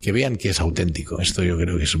 que vean que es auténtico. Esto yo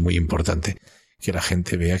creo que es muy importante, que la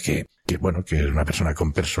gente vea que es una persona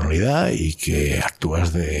con personalidad y que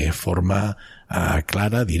actúas de forma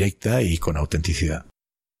clara, directa y con autenticidad.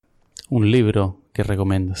 ¿Un libro que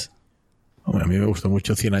recomiendas? A mí me gustó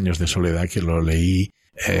mucho 100 años de soledad, que lo leí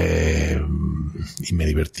y me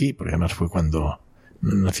divertí, porque además fue cuando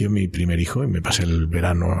nació mi primer hijo y me pasé el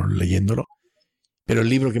verano leyéndolo. Pero el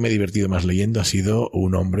libro que me he divertido más leyendo ha sido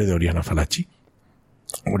Un hombre, de Oriana Fallaci.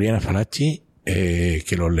 Oriana Fallaci,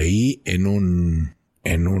 que lo leí en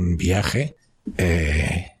un viaje,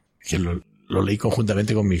 que lo leí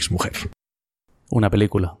conjuntamente con mi exmujer. ¿Una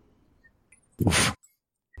película?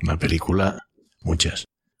 Una película, muchas.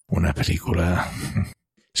 Una película...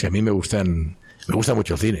 Si a mí me gusta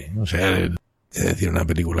mucho el cine. O sea, es decir, una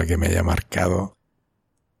película que me haya marcado.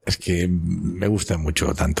 Es que me gustan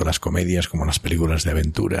mucho tanto las comedias como las películas de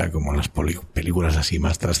aventura, como las películas así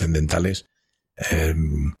más trascendentales.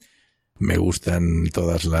 Me gustan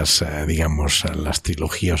todas las, las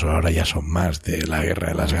trilogías, o ahora ya son más, de La Guerra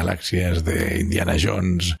de las Galaxias, de Indiana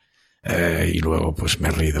Jones, y luego pues me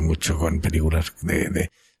he reído mucho con películas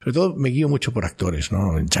sobre todo me guío mucho por actores,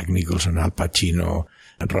 ¿no? Jack Nicholson, Al Pacino,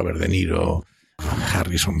 Robert De Niro,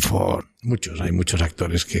 Harrison Ford, hay muchos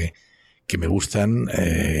actores que me gustan,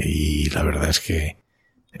 y la verdad es que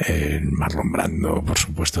Marlon Brando, por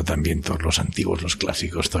supuesto, también todos los antiguos, los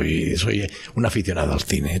clásicos. Soy un aficionado al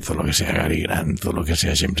cine, todo lo que sea Cary Grant, todo lo que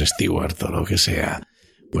sea James Stewart, todo lo que sea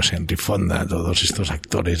pues Henry Fonda, todos estos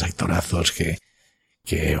actorazos que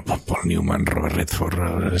Paul Newman, Robert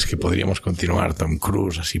Redford, es que podríamos continuar, Tom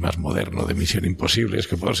Cruise, así más moderno, de Misión Imposible, es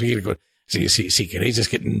que puedo seguir con... Si queréis, es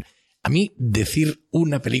que a mí decir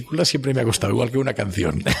una película siempre me ha costado, igual que una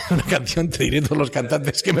canción. Una canción te diré todos los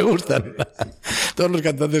cantantes que me gustan. Todos los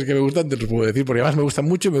cantantes que me gustan te los puedo decir, porque además me gustan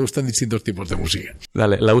mucho y me gustan distintos tipos de música.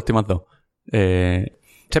 Dale, las últimas dos. 3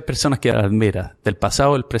 personas que admiras, del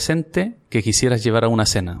pasado o el presente, que quisieras llevar a una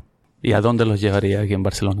cena. ¿Y a dónde los llevaría aquí en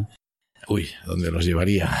Barcelona? ¿A dónde los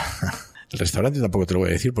llevaría? El restaurante tampoco te lo voy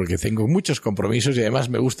a decir porque tengo muchos compromisos y además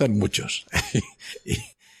me gustan muchos. Y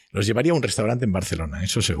los llevaría a un restaurante en Barcelona,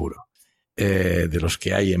 eso seguro. De los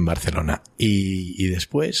que hay en Barcelona. Y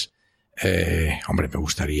después, me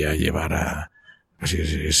gustaría llevar a...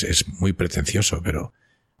 Es muy pretencioso, pero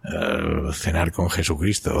cenar con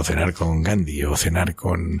Jesucristo, o cenar con Gandhi, o cenar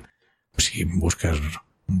con... Si buscas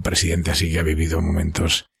un presidente así que ha vivido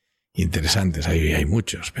momentos interesantes, hay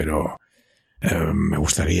muchos, pero me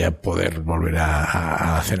gustaría poder volver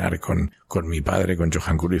a cenar con mi padre, con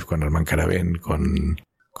Johan Cruyff, con Herman Caravén,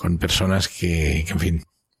 con personas que, en fin,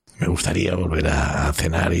 me gustaría volver a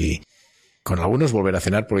cenar, y con algunos volver a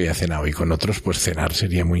cenar porque ya he cenado, y con otros pues cenar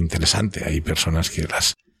sería muy interesante. Hay personas que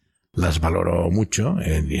las valoro mucho,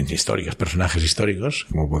 en históricos, personajes históricos,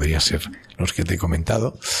 como podría ser los que te he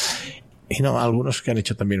comentado. Y no, algunos que han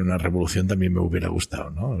hecho también una revolución también me hubiera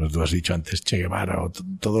gustado, ¿no? Tú has dicho antes Che Guevara o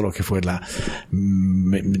todo lo que fue es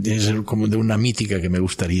como de una mítica que me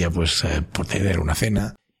gustaría, pues, por tener una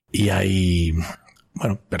cena. Y hay,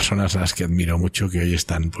 bueno, personas a las que admiro mucho que hoy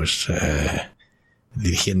están, pues,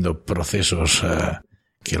 dirigiendo procesos,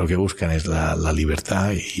 que lo que buscan es la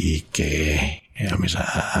libertad y que,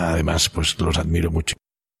 además, pues, los admiro mucho.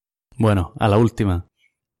 Bueno, a la última.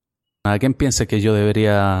 ¿A quién piensa que yo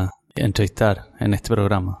debería entrevistar en este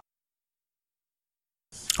programa?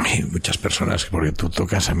 Hay muchas personas, porque tú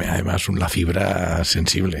tocas además la fibra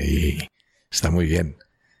sensible y está muy bien.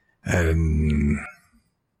 ¿Quién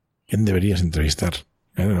deberías entrevistar?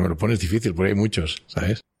 Me lo pones difícil, porque hay muchos,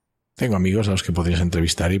 ¿sabes? Tengo amigos a los que podrías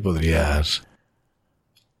entrevistar y podrías...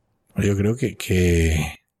 Yo creo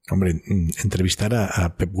que hombre, entrevistar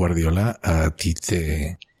a Pep Guardiola a ti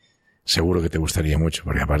seguro que te gustaría mucho,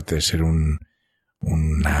 porque aparte de ser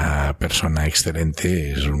una persona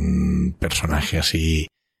excelente, es un personaje así,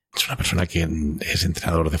 es una persona que es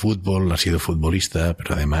entrenador de fútbol, ha sido futbolista,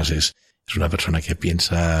 pero además es una persona que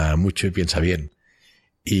piensa mucho y piensa bien.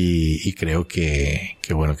 Y creo que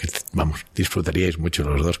bueno, que vamos, disfrutaríais mucho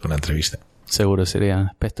los dos con la entrevista. Seguro sería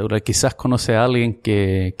espectacular. Quizás conoce a alguien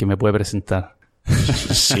que me puede presentar.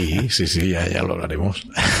 Sí, ya lo hablaremos.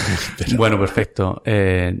 Pero... Bueno, perfecto.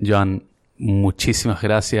 Joan, muchísimas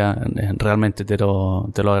gracias. Realmente te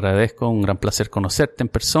lo agradezco. Un gran placer conocerte en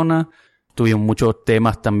persona. Tuvimos muchos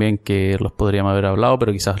temas también que los podríamos haber hablado,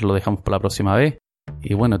 pero quizás lo dejamos para la próxima vez.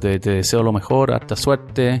 Y bueno, te deseo lo mejor. Harta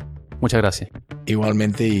suerte. Muchas gracias.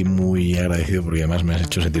 Igualmente, y muy agradecido porque además me has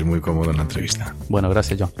hecho sentir muy cómodo en la entrevista. Bueno,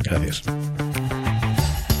 gracias, Joan. Gracias.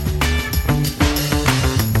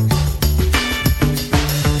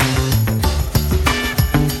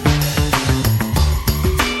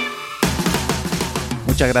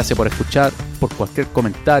 Muchas gracias por escuchar. Por cualquier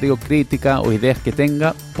comentario, crítica o ideas que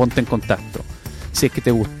tenga, ponte en contacto. Si es que te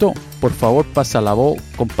gustó, por favor pasa la voz,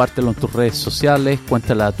 compártelo en tus redes sociales,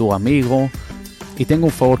 cuéntala a tu amigo. Y tengo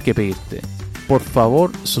un favor que pedirte. Por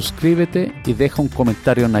favor, suscríbete y deja un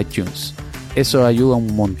comentario en iTunes. Eso ayuda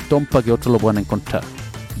un montón para que otros lo puedan encontrar.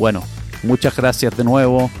 Bueno, muchas gracias de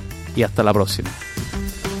nuevo y hasta la próxima.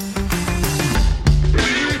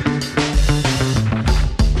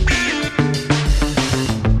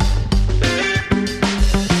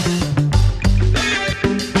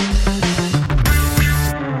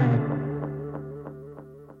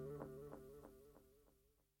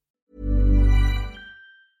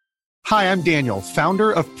 Hi, I'm Daniel,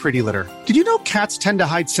 founder of Pretty Litter. Did you know cats tend to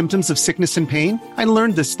hide symptoms of sickness and pain? I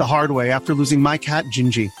learned this the hard way after losing my cat,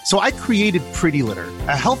 Gingy. So I created Pretty Litter,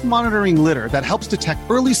 a health monitoring litter that helps detect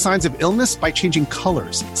early signs of illness by changing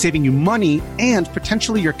colors, saving you money and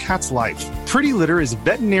potentially your cat's life. Pretty Litter is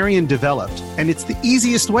veterinarian developed, and it's the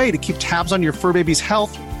easiest way to keep tabs on your fur baby's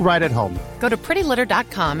health right at home. Go to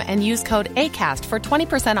prettylitter.com and use code ACAST for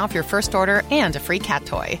 20% off your first order and a free cat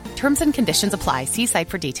toy. Terms and conditions apply. See site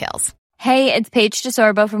for details. Hey, it's Paige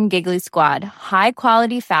DeSorbo from Giggly Squad. High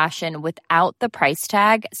quality fashion without the price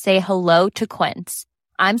tag. Say hello to Quince.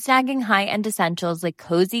 I'm snagging high-end essentials like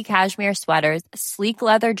cozy cashmere sweaters, sleek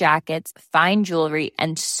leather jackets, fine jewelry,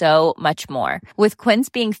 and so much more. With Quince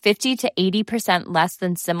being 50 to 80% less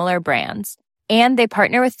than similar brands. And they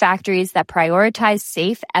partner with factories that prioritize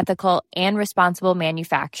safe, ethical, and responsible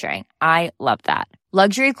manufacturing. I love that.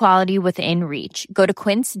 Luxury quality within reach. Go to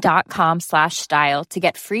quince.com/style to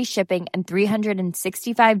get free shipping and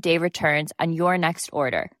 365-day returns on your next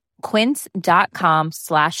order.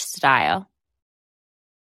 Quince.com/style.